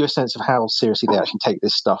gives you a sense of how seriously they actually take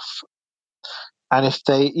this stuff. And if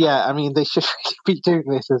they should be doing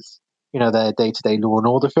this as their day-to-day law and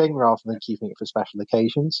order thing rather than keeping it for special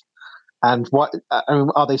occasions. And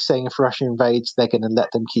are they saying if Russia invades, they're going to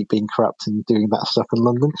let them keep being corrupt and doing that stuff in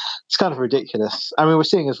London? It's kind of ridiculous. I mean, we're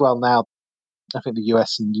seeing as well now, I think the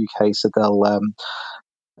US and UK said they'll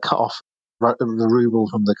cut off the ruble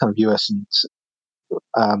from the kind of US and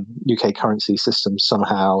UK currency system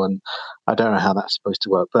somehow. And I don't know how that's supposed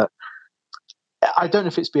to work, but I don't know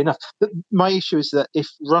if it's be enough. My issue is that if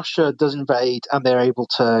Russia does invade and they're able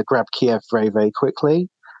to grab Kiev very, very quickly,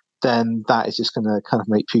 then that is just going to kind of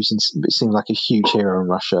make Putin seem like a huge hero in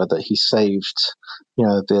Russia, that he saved,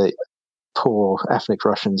 the poor ethnic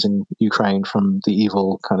Russians in Ukraine from the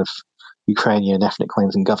evil kind of Ukrainian ethnic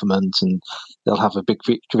cleansing government, and they'll have a big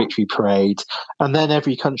victory parade. And then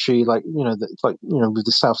every country, with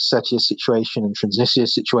the South Ossetia situation and Transnistria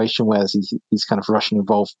situation, where there's these kind of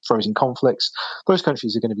Russian-involved frozen conflicts, those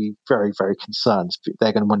countries are going to be very, very concerned.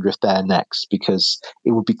 They're going to wonder if they're next, because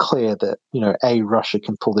it would be clear that, A, Russia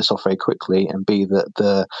can pull this off very quickly, and B,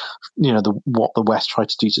 that what the West tried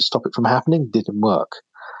to do to stop it from happening didn't work.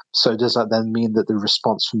 So does that then mean that the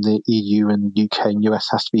response from the EU and UK and US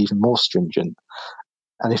has to be even more stringent?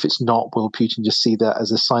 And if it's not, will Putin just see that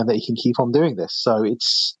as a sign that he can keep on doing this? So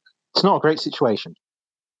it's not a great situation.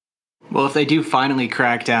 Well, if they do finally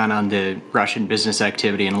crack down on the Russian business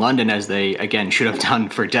activity in London, as they, again, should have done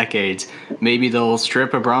for decades, maybe they'll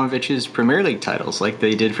strip Abramovich's Premier League titles like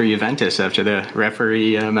they did for Juventus after the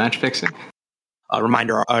referee match fixing. A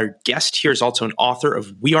reminder, our guest here is also an author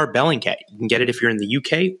of We Are Bellingcat. You can get it if you're in the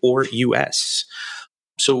UK or US.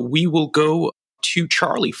 So we will go to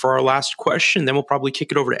Charlie for our last question. Then we'll probably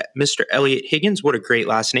kick it over to Mr. Eliot Higgins. What a great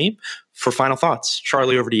last name. For final thoughts.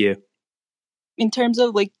 Charlie, over to you. In terms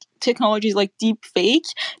of technologies like deep fake,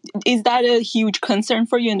 is that a huge concern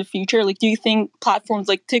for you in the future? Do you think platforms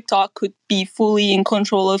like TikTok could be fully in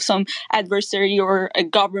control of some adversary or a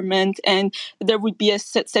government, and there would be a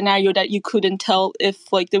set scenario that you couldn't tell if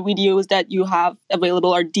the videos that you have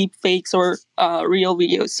available are deep fakes or real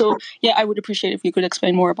videos? So yeah, I would appreciate if you could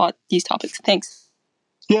explain more about these topics. Thanks.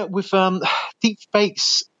 Yeah, with deep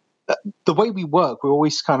fakes, the way we work, we're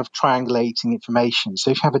always kind of triangulating information. So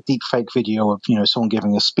if you have a deep fake video of someone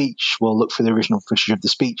giving a speech, we'll look for the original footage of the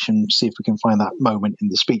speech and see if we can find that moment in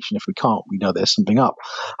the speech. And if we can't, we know there's something up.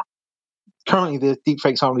 Currently, the deep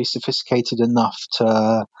fakes aren't really sophisticated enough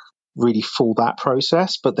to really fool that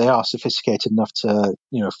process, but they are sophisticated enough to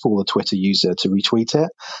fool a Twitter user to retweet it.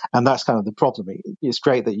 And that's kind of the problem. It's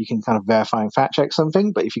great that you can kind of verify and fact check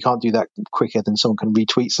something, but if you can't do that quicker than someone can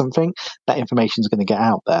retweet something, that information is going to get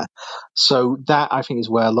out there. So that, I think, is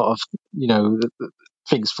where a lot of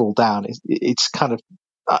things fall down. It's kind of,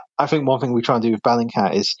 I think one thing we try and do with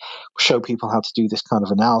Bellingcat is show people how to do this kind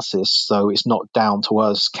of analysis, so it's not down to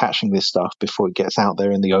us catching this stuff before it gets out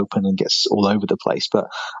there in the open and gets all over the place. But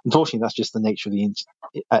unfortunately, that's just the nature of the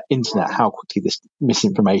internet, how quickly this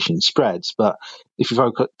misinformation spreads. But if you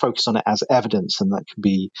focus on it as evidence, then that can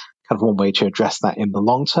be kind of one way to address that in the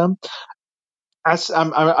long term.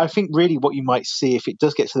 I think really what you might see, if it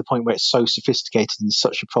does get to the point where it's so sophisticated and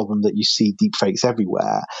such a problem that you see deepfakes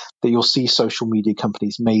everywhere, that you'll see social media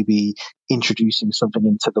companies maybe introducing something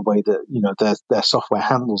into the way that their software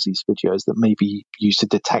handles these videos that may be used to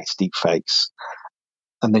detect deepfakes.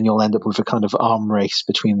 And then you'll end up with a kind of arm race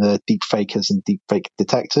between the deepfakers and deepfake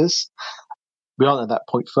detectors. We aren't at that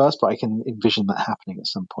point first, but I can envision that happening at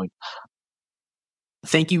some point.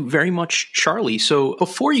 Thank you very much, Charlie. So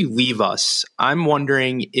before you leave us, I'm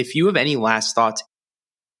wondering if you have any last thoughts.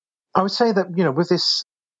 I would say that, with this,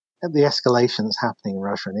 the escalation that's happening in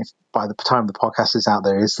Russia, and if by the time the podcast is out,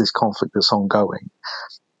 there is this conflict that's ongoing,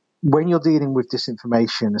 when you're dealing with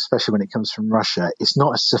disinformation, especially when it comes from Russia, it's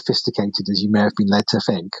not as sophisticated as you may have been led to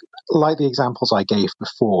think. Like the examples I gave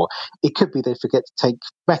before, it could be they forget to take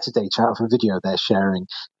metadata out of a video they're sharing.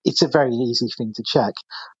 It's a very easy thing to check.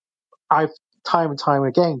 I've time and time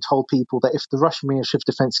again told people that if the Russian Ministry of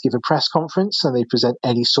Defense give a press conference and they present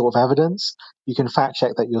any sort of evidence, you can fact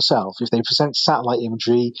check that yourself. If they present satellite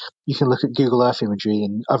imagery, you can look at Google Earth imagery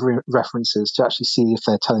and other references to actually see if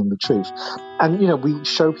they're telling the truth. And, we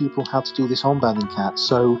show people how to do this on Bellingcat.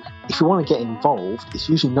 So if you want to get involved, it's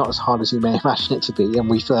usually not as hard as you may imagine it to be. And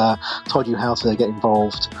we've told you how to get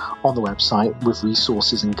involved on the website with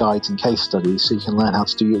resources and guides and case studies so you can learn how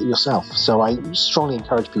to do it yourself. So I strongly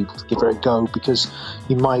encourage people to give it a go, because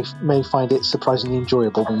you may find it surprisingly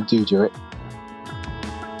enjoyable when you do it.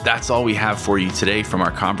 That's all we have for you today from our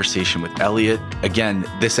conversation with Eliot. Again,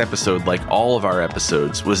 this episode, like all of our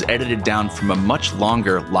episodes, was edited down from a much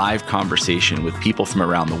longer live conversation with people from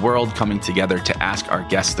around the world coming together to ask our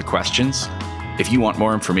guests the questions. If you want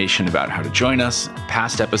more information about how to join us,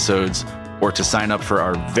 past episodes, or to sign up for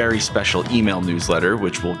our very special email newsletter,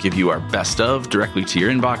 which will give you our best of directly to your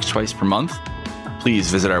inbox twice per month, please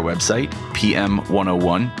visit our website,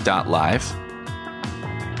 pm101.live.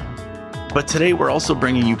 But today we're also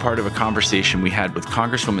bringing you part of a conversation we had with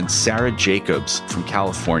Congresswoman Sara Jacobs from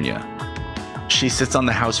California. She sits on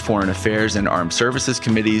the House Foreign Affairs and Armed Services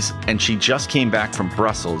Committees, and she just came back from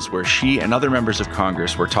Brussels, where she and other members of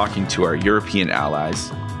Congress were talking to our European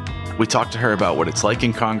allies. We talked to her about what it's like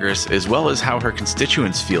in Congress, as well as how her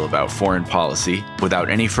constituents feel about foreign policy. Without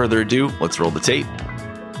any further ado, let's roll the tape.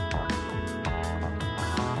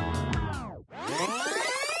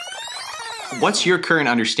 What's your current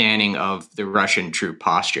understanding of the Russian troop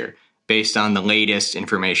posture based on the latest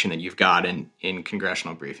information that you've got in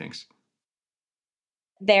congressional briefings?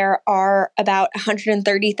 There are about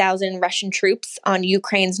 130,000 Russian troops on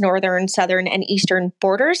Ukraine's northern, southern, and eastern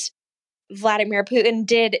borders. Vladimir Putin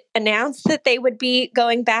did announce that they would be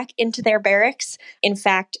going back into their barracks. In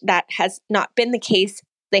fact, that has not been the case.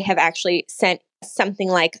 They have actually sent something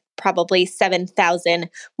like probably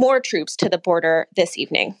 7,000 more troops to the border this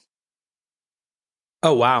evening.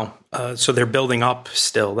 Oh, wow. So they're building up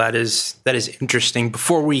still. That is interesting.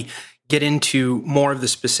 Before we get into more of the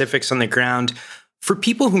specifics on the ground, for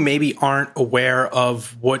people who maybe aren't aware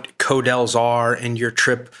of what CODELs are and your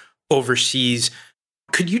trip overseas,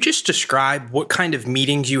 could you just describe what kind of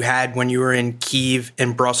meetings you had when you were in Kyiv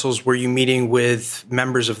and Brussels? Were you meeting with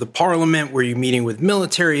members of the parliament? Were you meeting with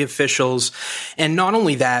military officials? And not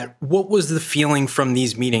only that, what was the feeling from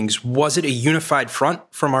these meetings? Was it a unified front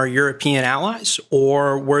from our European allies,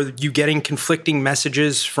 or were you getting conflicting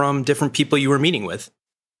messages from different people you were meeting with?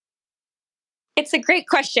 It's a great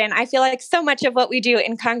question. I feel like so much of what we do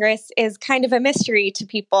in Congress is kind of a mystery to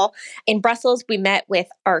people. In Brussels, we met with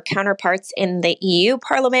our counterparts in the EU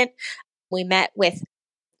Parliament. We met with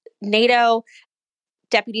NATO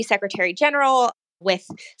Deputy Secretary General, with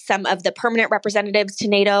some of the permanent representatives to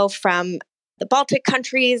NATO from the Baltic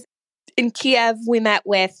countries. In Kiev, we met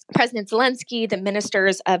with President Zelensky, the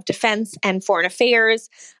ministers of defense and foreign affairs,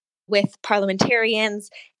 with parliamentarians.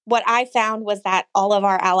 What I found was that all of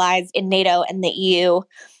our allies in NATO and the EU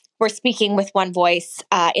were speaking with one voice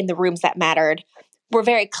in the rooms that mattered. We're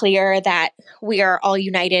very clear that we are all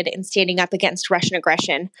united in standing up against Russian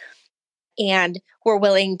aggression, and we're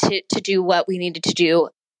willing to do what we needed to do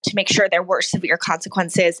to make sure there were severe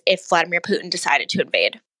consequences if Vladimir Putin decided to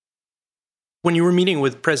invade. When you were meeting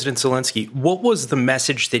with President Zelensky, what was the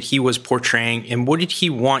message that he was portraying, and what did he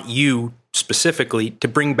want you specifically to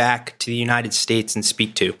bring back to the United States and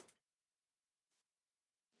speak to?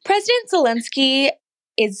 President Zelensky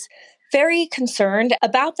is very concerned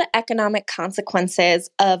about the economic consequences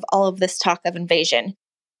of all of this talk of invasion.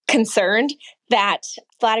 Concerned that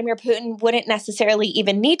Vladimir Putin wouldn't necessarily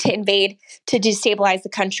even need to invade to destabilize the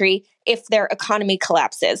country if their economy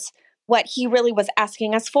collapses. What he really was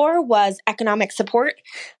asking us for was economic support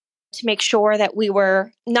to make sure that we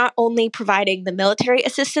were not only providing the military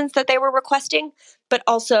assistance that they were requesting, but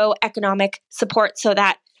also economic support so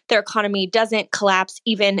that their economy doesn't collapse,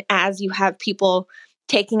 even as you have people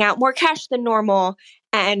taking out more cash than normal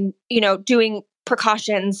and, doing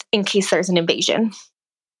precautions in case there's an invasion.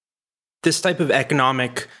 This type of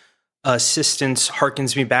economic assistance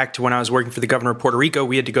harkens me back to when I was working for the governor of Puerto Rico.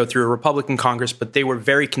 We had to go through a Republican Congress, but they were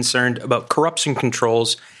very concerned about corruption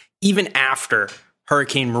controls even after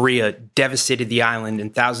Hurricane Maria devastated the island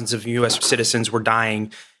and thousands of U.S. citizens were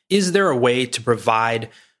dying. Is there a way to provide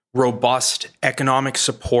robust economic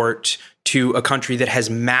support to a country that has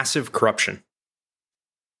massive corruption?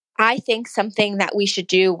 I think something that we should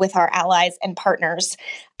do with our allies and partners,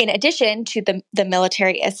 in addition to the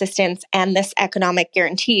military assistance and this economic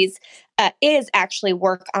guarantees, is actually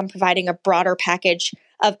work on providing a broader package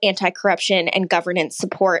of anti-corruption and governance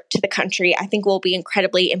support to the country. I think will be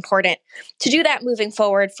incredibly important to do that moving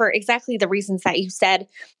forward for exactly the reasons that you said.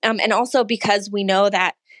 And also because we know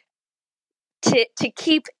that To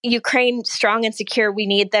keep Ukraine strong and secure, we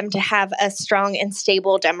need them to have a strong and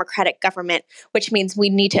stable democratic government, which means we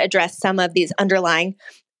need to address some of these underlying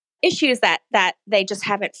issues that they just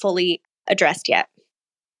haven't fully addressed yet.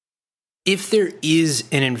 If there is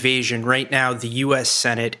an invasion, right now the U.S.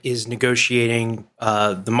 Senate is negotiating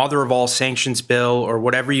the mother of all sanctions bill, or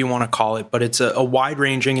whatever you want to call it, but it's a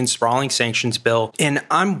wide-ranging and sprawling sanctions bill. And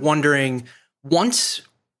I'm wondering, once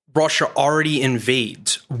Russia already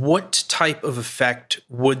invades, what type of effect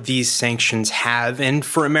would these sanctions have? And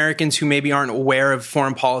for Americans who maybe aren't aware of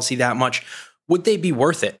foreign policy that much, would they be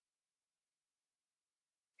worth it?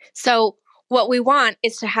 So what we want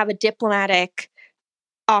is to have a diplomatic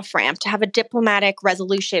off-ramp, to have a diplomatic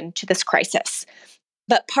resolution to this crisis.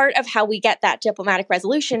 But part of how we get that diplomatic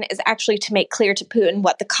resolution is actually to make clear to Putin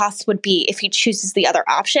what the costs would be if he chooses the other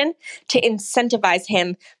option, to incentivize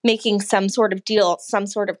him making some sort of deal, some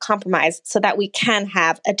sort of compromise, so that we can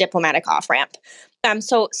have a diplomatic off-ramp.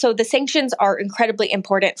 So the sanctions are incredibly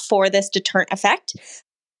important for this deterrent effect.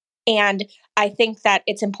 And I think that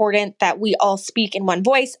it's important that we all speak in one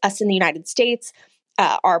voice, us in the United States,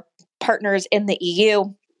 our partners in the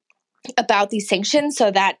EU, about these sanctions, so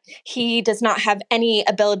that he does not have any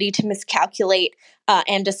ability to miscalculate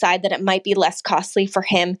and decide that it might be less costly for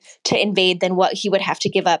him to invade than what he would have to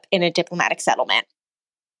give up in a diplomatic settlement.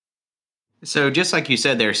 So just like you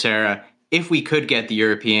said there, Sarah, if we could get the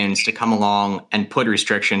Europeans to come along and put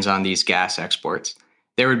restrictions on these gas exports,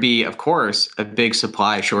 there would be, of course, a big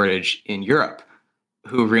supply shortage in Europe,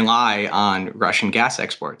 who rely on Russian gas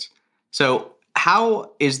exports. So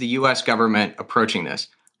how is the U.S. government approaching this?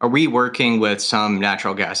 Are we working with some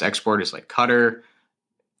natural gas exporters like Qatar?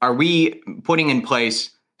 Are we putting in place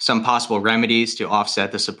some possible remedies to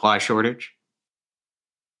offset the supply shortage?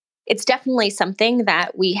 It's definitely something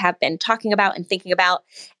that we have been talking about and thinking about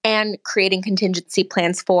and creating contingency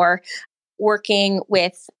plans for, working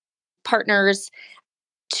with partners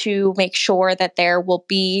to make sure that there will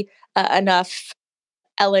be enough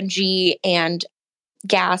LNG and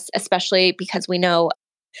gas, especially because we know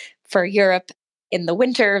for Europe in the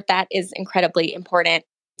winter, that is incredibly important.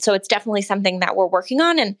 So it's definitely something that we're working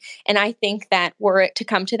on. And I think that were it to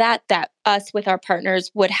come to that us with our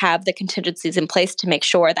partners would have the contingencies in place to make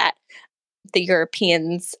sure that the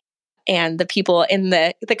Europeans and the people in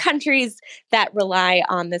the countries that rely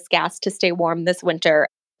on this gas to stay warm this winter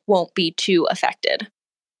won't be too affected.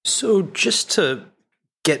 So just to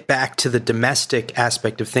get back to the domestic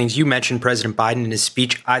aspect of things, you mentioned President Biden in his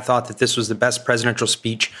speech. I thought that this was the best presidential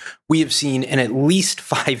speech we have seen in at least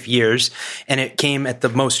 5 years, and it came at the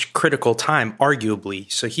most critical time,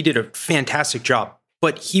 arguably. So he did a fantastic job,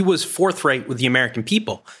 but he was forthright with the American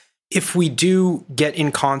people. If we do get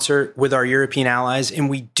in concert with our European allies and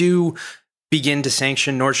we do begin to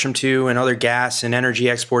sanction Nord Stream 2 and other gas and energy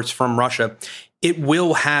exports from Russia, it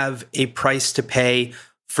will have a price to pay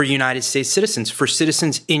for United States citizens, for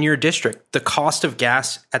citizens in your district. The cost of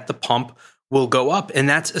gas at the pump will go up. And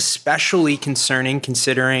that's especially concerning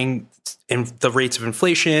considering the rates of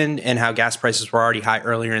inflation and how gas prices were already high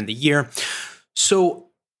earlier in the year. So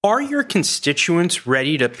are your constituents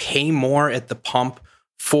ready to pay more at the pump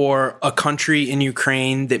for a country in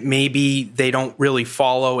Ukraine that maybe they don't really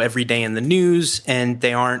follow every day in the news and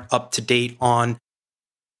they aren't up to date on?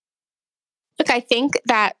 Look, I think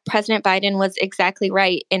that President Biden was exactly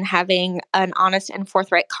right in having an honest and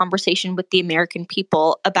forthright conversation with the American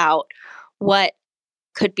people about what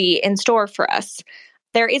could be in store for us.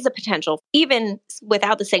 There is a potential, even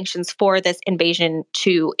without the sanctions, for this invasion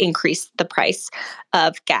to increase the price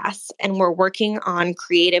of gas. And we're working on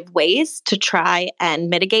creative ways to try and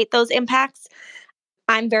mitigate those impacts.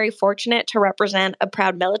 I'm very fortunate to represent a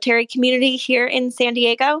proud military community here in San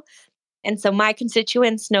Diego. And so my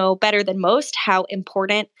constituents know better than most how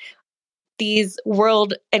important these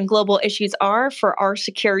world and global issues are for our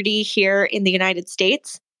security here in the United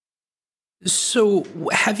States. So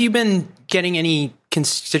have you been getting any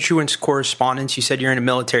constituents correspondence? You said you're in a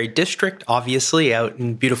military district, obviously, out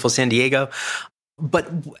in beautiful San Diego. But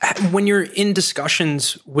when you're in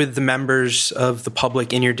discussions with the members of the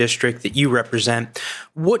public in your district that you represent,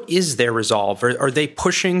 what is their resolve? Are they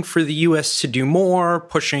pushing for the U.S. to do more,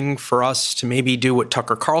 pushing for us to maybe do what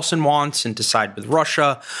Tucker Carlson wants and decide with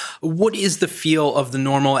Russia? What is the feel of the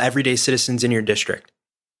normal everyday citizens in your district?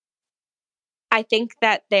 I think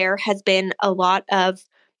that there has been a lot of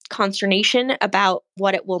consternation about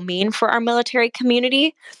what it will mean for our military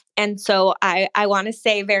community. And so I want to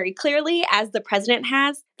say very clearly, as the president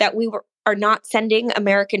has, that we are not sending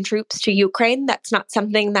American troops to Ukraine. That's not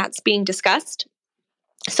something that's being discussed.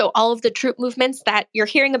 So all of the troop movements that you're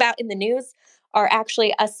hearing about in the news are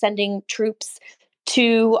actually us sending troops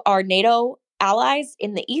to our NATO allies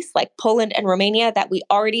in the East, like Poland and Romania, that we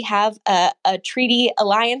already have a treaty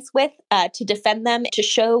alliance with to defend them, to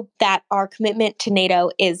show that our commitment to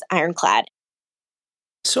NATO is ironclad.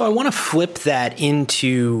 So I want to flip that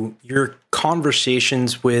into your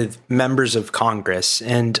conversations with members of Congress.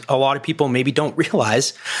 And a lot of people maybe don't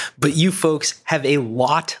realize, but you folks have a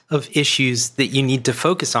lot of issues that you need to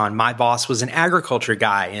focus on. My boss was an agriculture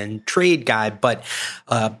guy and trade guy, but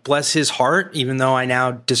bless his heart, even though I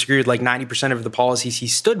now disagree with like 90% of the policies he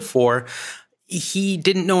stood for, he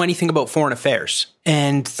didn't know anything about foreign affairs.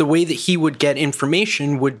 And the way that he would get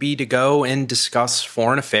information would be to go and discuss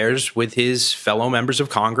foreign affairs with his fellow members of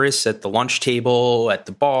Congress at the lunch table, at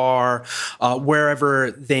the bar,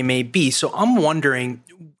 wherever they may be. So I'm wondering,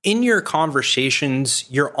 in your conversations,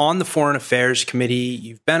 you're on the Foreign Affairs Committee,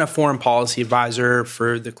 you've been a foreign policy advisor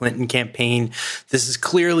for the Clinton campaign. This is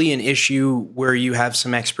clearly an issue where you have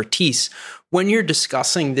some expertise. When you're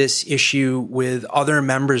discussing this issue with other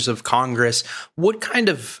members of Congress, what kind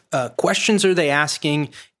of questions are they asking?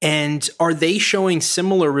 And are they showing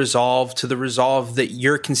similar resolve to the resolve that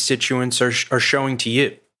your constituents are showing to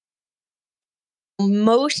you?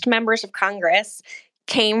 Most members of Congress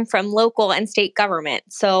came from local and state government.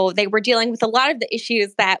 So they were dealing with a lot of the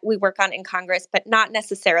issues that we work on in Congress, but not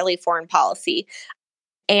necessarily foreign policy.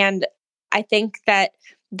 And I think that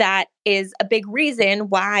is a big reason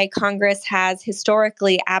why Congress has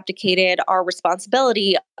historically abdicated our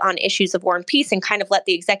responsibility on issues of war and peace and kind of let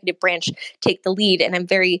the executive branch take the lead. And I'm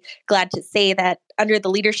very glad to say that under the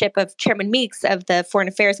leadership of Chairman Meeks of the Foreign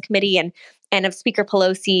Affairs Committee and of Speaker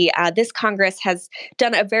Pelosi, this Congress has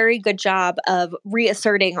done a very good job of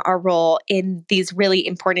reasserting our role in these really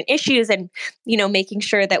important issues and, making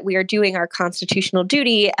sure that we are doing our constitutional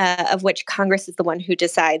duty, of which Congress is the one who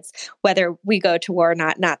decides whether we go to war or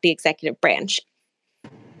not the executive branch.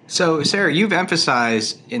 So, Sara, you've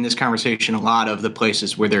emphasized in this conversation a lot of the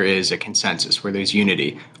places where there is a consensus, where there's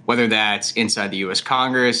unity, whether that's inside the U.S.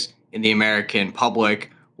 Congress, in the American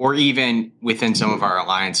public, or even within some of our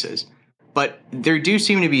alliances. But there do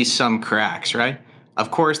seem to be some cracks, right?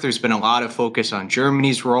 Of course, there's been a lot of focus on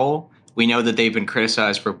Germany's role. We know that they've been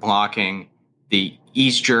criticized for blocking the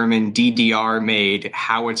East German DDR-made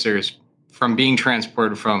howitzers from being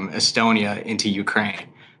transported from Estonia into Ukraine.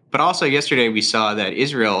 But also yesterday, we saw that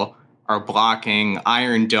Israel are blocking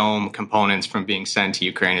Iron Dome components from being sent to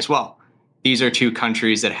Ukraine as well. These are two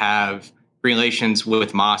countries that have relations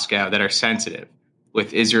with Moscow that are sensitive.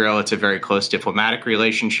 With Israel, it's a very close diplomatic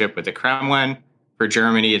relationship with the Kremlin. For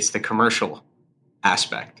Germany, it's the commercial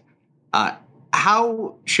aspect.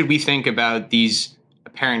 How should we think about these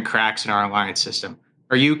apparent cracks in our alliance system?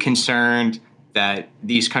 Are you concerned that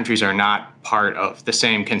these countries are not part of the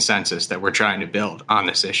same consensus that we're trying to build on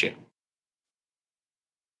this issue?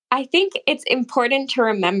 I think it's important to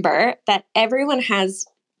remember that everyone has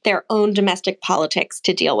their own domestic politics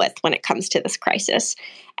to deal with when it comes to this crisis.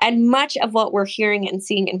 And much of what we're hearing and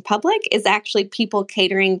seeing in public is actually people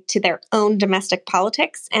catering to their own domestic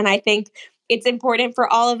politics. And I think it's important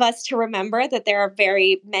for all of us to remember that there are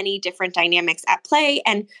very many different dynamics at play.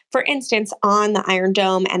 And for instance, on the Iron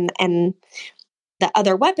Dome and the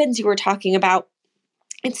other weapons you were talking about,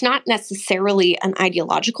 it's not necessarily an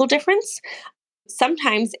ideological difference.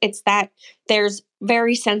 Sometimes it's that there's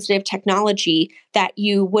very sensitive technology that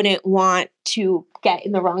you wouldn't want to get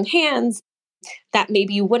in the wrong hands, that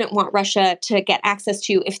maybe you wouldn't want Russia to get access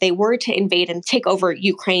to if they were to invade and take over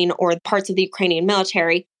Ukraine or parts of the Ukrainian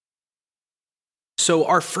military. So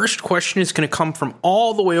our first question is going to come from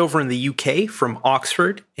all the way over in the UK, from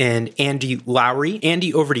Oxford, and Andy Lowry.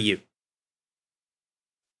 Andy, over to you.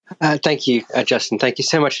 Thank you, Justin. Thank you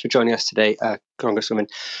so much for joining us today, Congresswoman.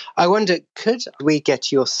 I wonder, could we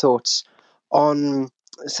get your thoughts on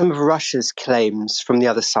some of Russia's claims from the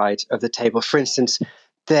other side of the table? For instance,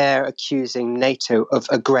 they're accusing NATO of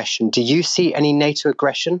aggression. Do you see any NATO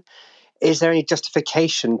aggression? Is there any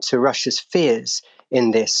justification to Russia's fears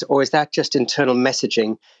in this, or is that just internal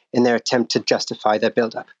messaging in their attempt to justify their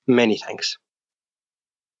buildup? Many thanks.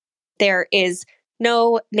 There is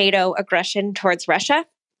no NATO aggression towards Russia.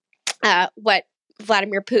 What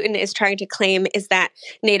Vladimir Putin is trying to claim is that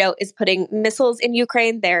NATO is putting missiles in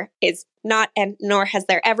Ukraine. There is not, and nor has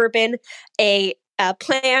there ever been, a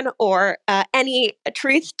plan or any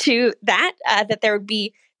truth to that, that there would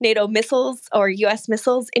be NATO missiles or U.S.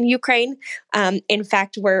 missiles in Ukraine. In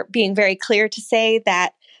fact, we're being very clear to say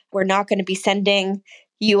that we're not going to be sending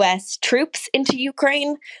U.S. troops into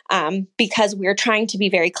Ukraine because we're trying to be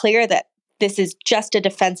very clear that this is just a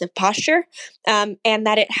defensive posture, and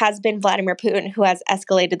that it has been Vladimir Putin who has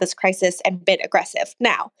escalated this crisis and been aggressive.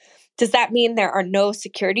 Now, does that mean there are no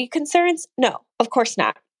security concerns? No, of course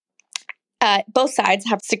not. both sides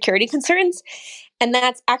have security concerns. And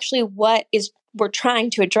that's actually what we're trying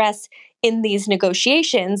to address in these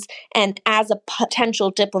negotiations. And as a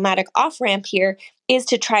potential diplomatic off-ramp here is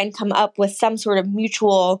to try and come up with some sort of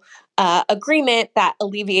mutual agreement that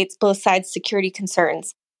alleviates both sides' security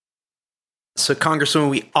concerns. So, Congresswoman,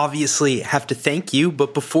 we obviously have to thank you,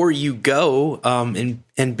 but before you go, and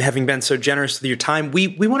having been so generous with your time, we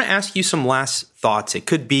want to ask you some last thoughts. It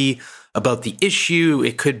could be about the issue.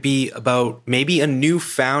 It could be about maybe a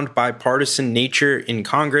newfound bipartisan nature in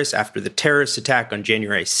Congress after the terrorist attack on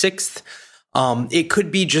January 6th. It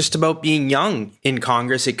could be just about being young in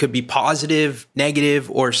Congress. It could be positive,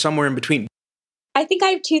 negative, or somewhere in between. I think I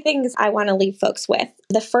have two things I want to leave folks with.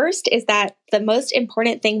 The first is that the most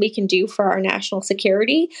important thing we can do for our national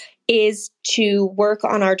security is to work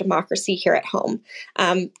on our democracy here at home,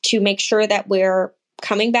 to make sure that we're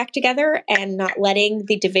coming back together and not letting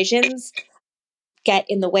the divisions get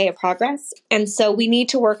in the way of progress. And so we need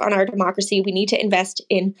to work on our democracy. We need to invest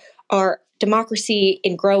in our democracy,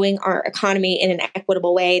 in growing our economy in an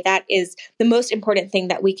equitable way. That is the most important thing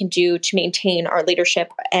that we can do to maintain our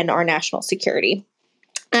leadership and our national security.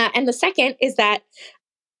 And the second is that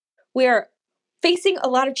we're facing a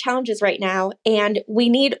lot of challenges right now, and we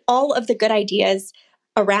need all of the good ideas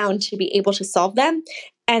around to be able to solve them.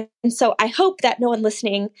 And so I hope that no one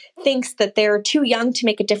listening thinks that they're too young to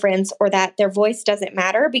make a difference or that their voice doesn't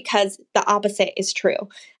matter, because the opposite is true.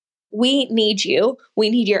 We need you. We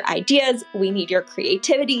need your ideas. We need your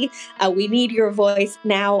creativity. We need your voice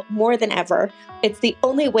now more than ever. It's the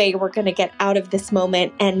only way we're going to get out of this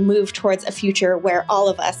moment and move towards a future where all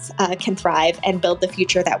of us can thrive and build the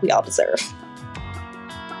future that we all deserve.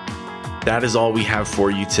 That is all we have for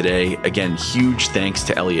you today. Again, huge thanks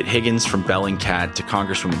to Eliot Higgins from Bellingcat, to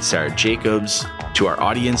Congresswoman Sara Jacobs, to our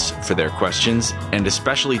audience for their questions, and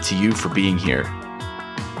especially to you for being here.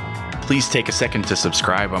 Please take a second to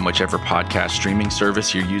subscribe on whichever podcast streaming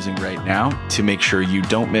service you're using right now to make sure you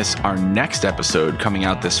don't miss our next episode coming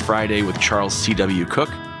out this Friday with Charles C.W. Cook,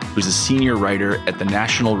 who's a senior writer at the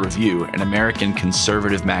National Review, an American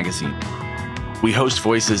conservative magazine. We host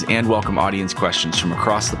voices and welcome audience questions from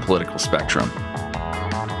across the political spectrum.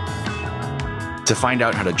 To find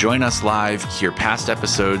out how to join us live, hear past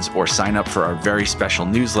episodes, or sign up for our very special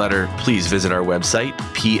newsletter, please visit our website,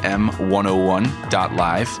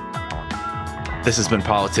 pm101.live. This has been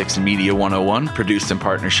Politics and Media 101, produced in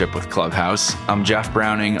partnership with Clubhouse. I'm Jeff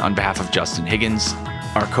Browning on behalf of Justin Higgins,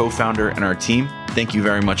 our co-founder and our team. Thank you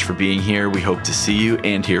very much for being here. We hope to see you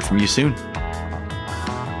and hear from you soon.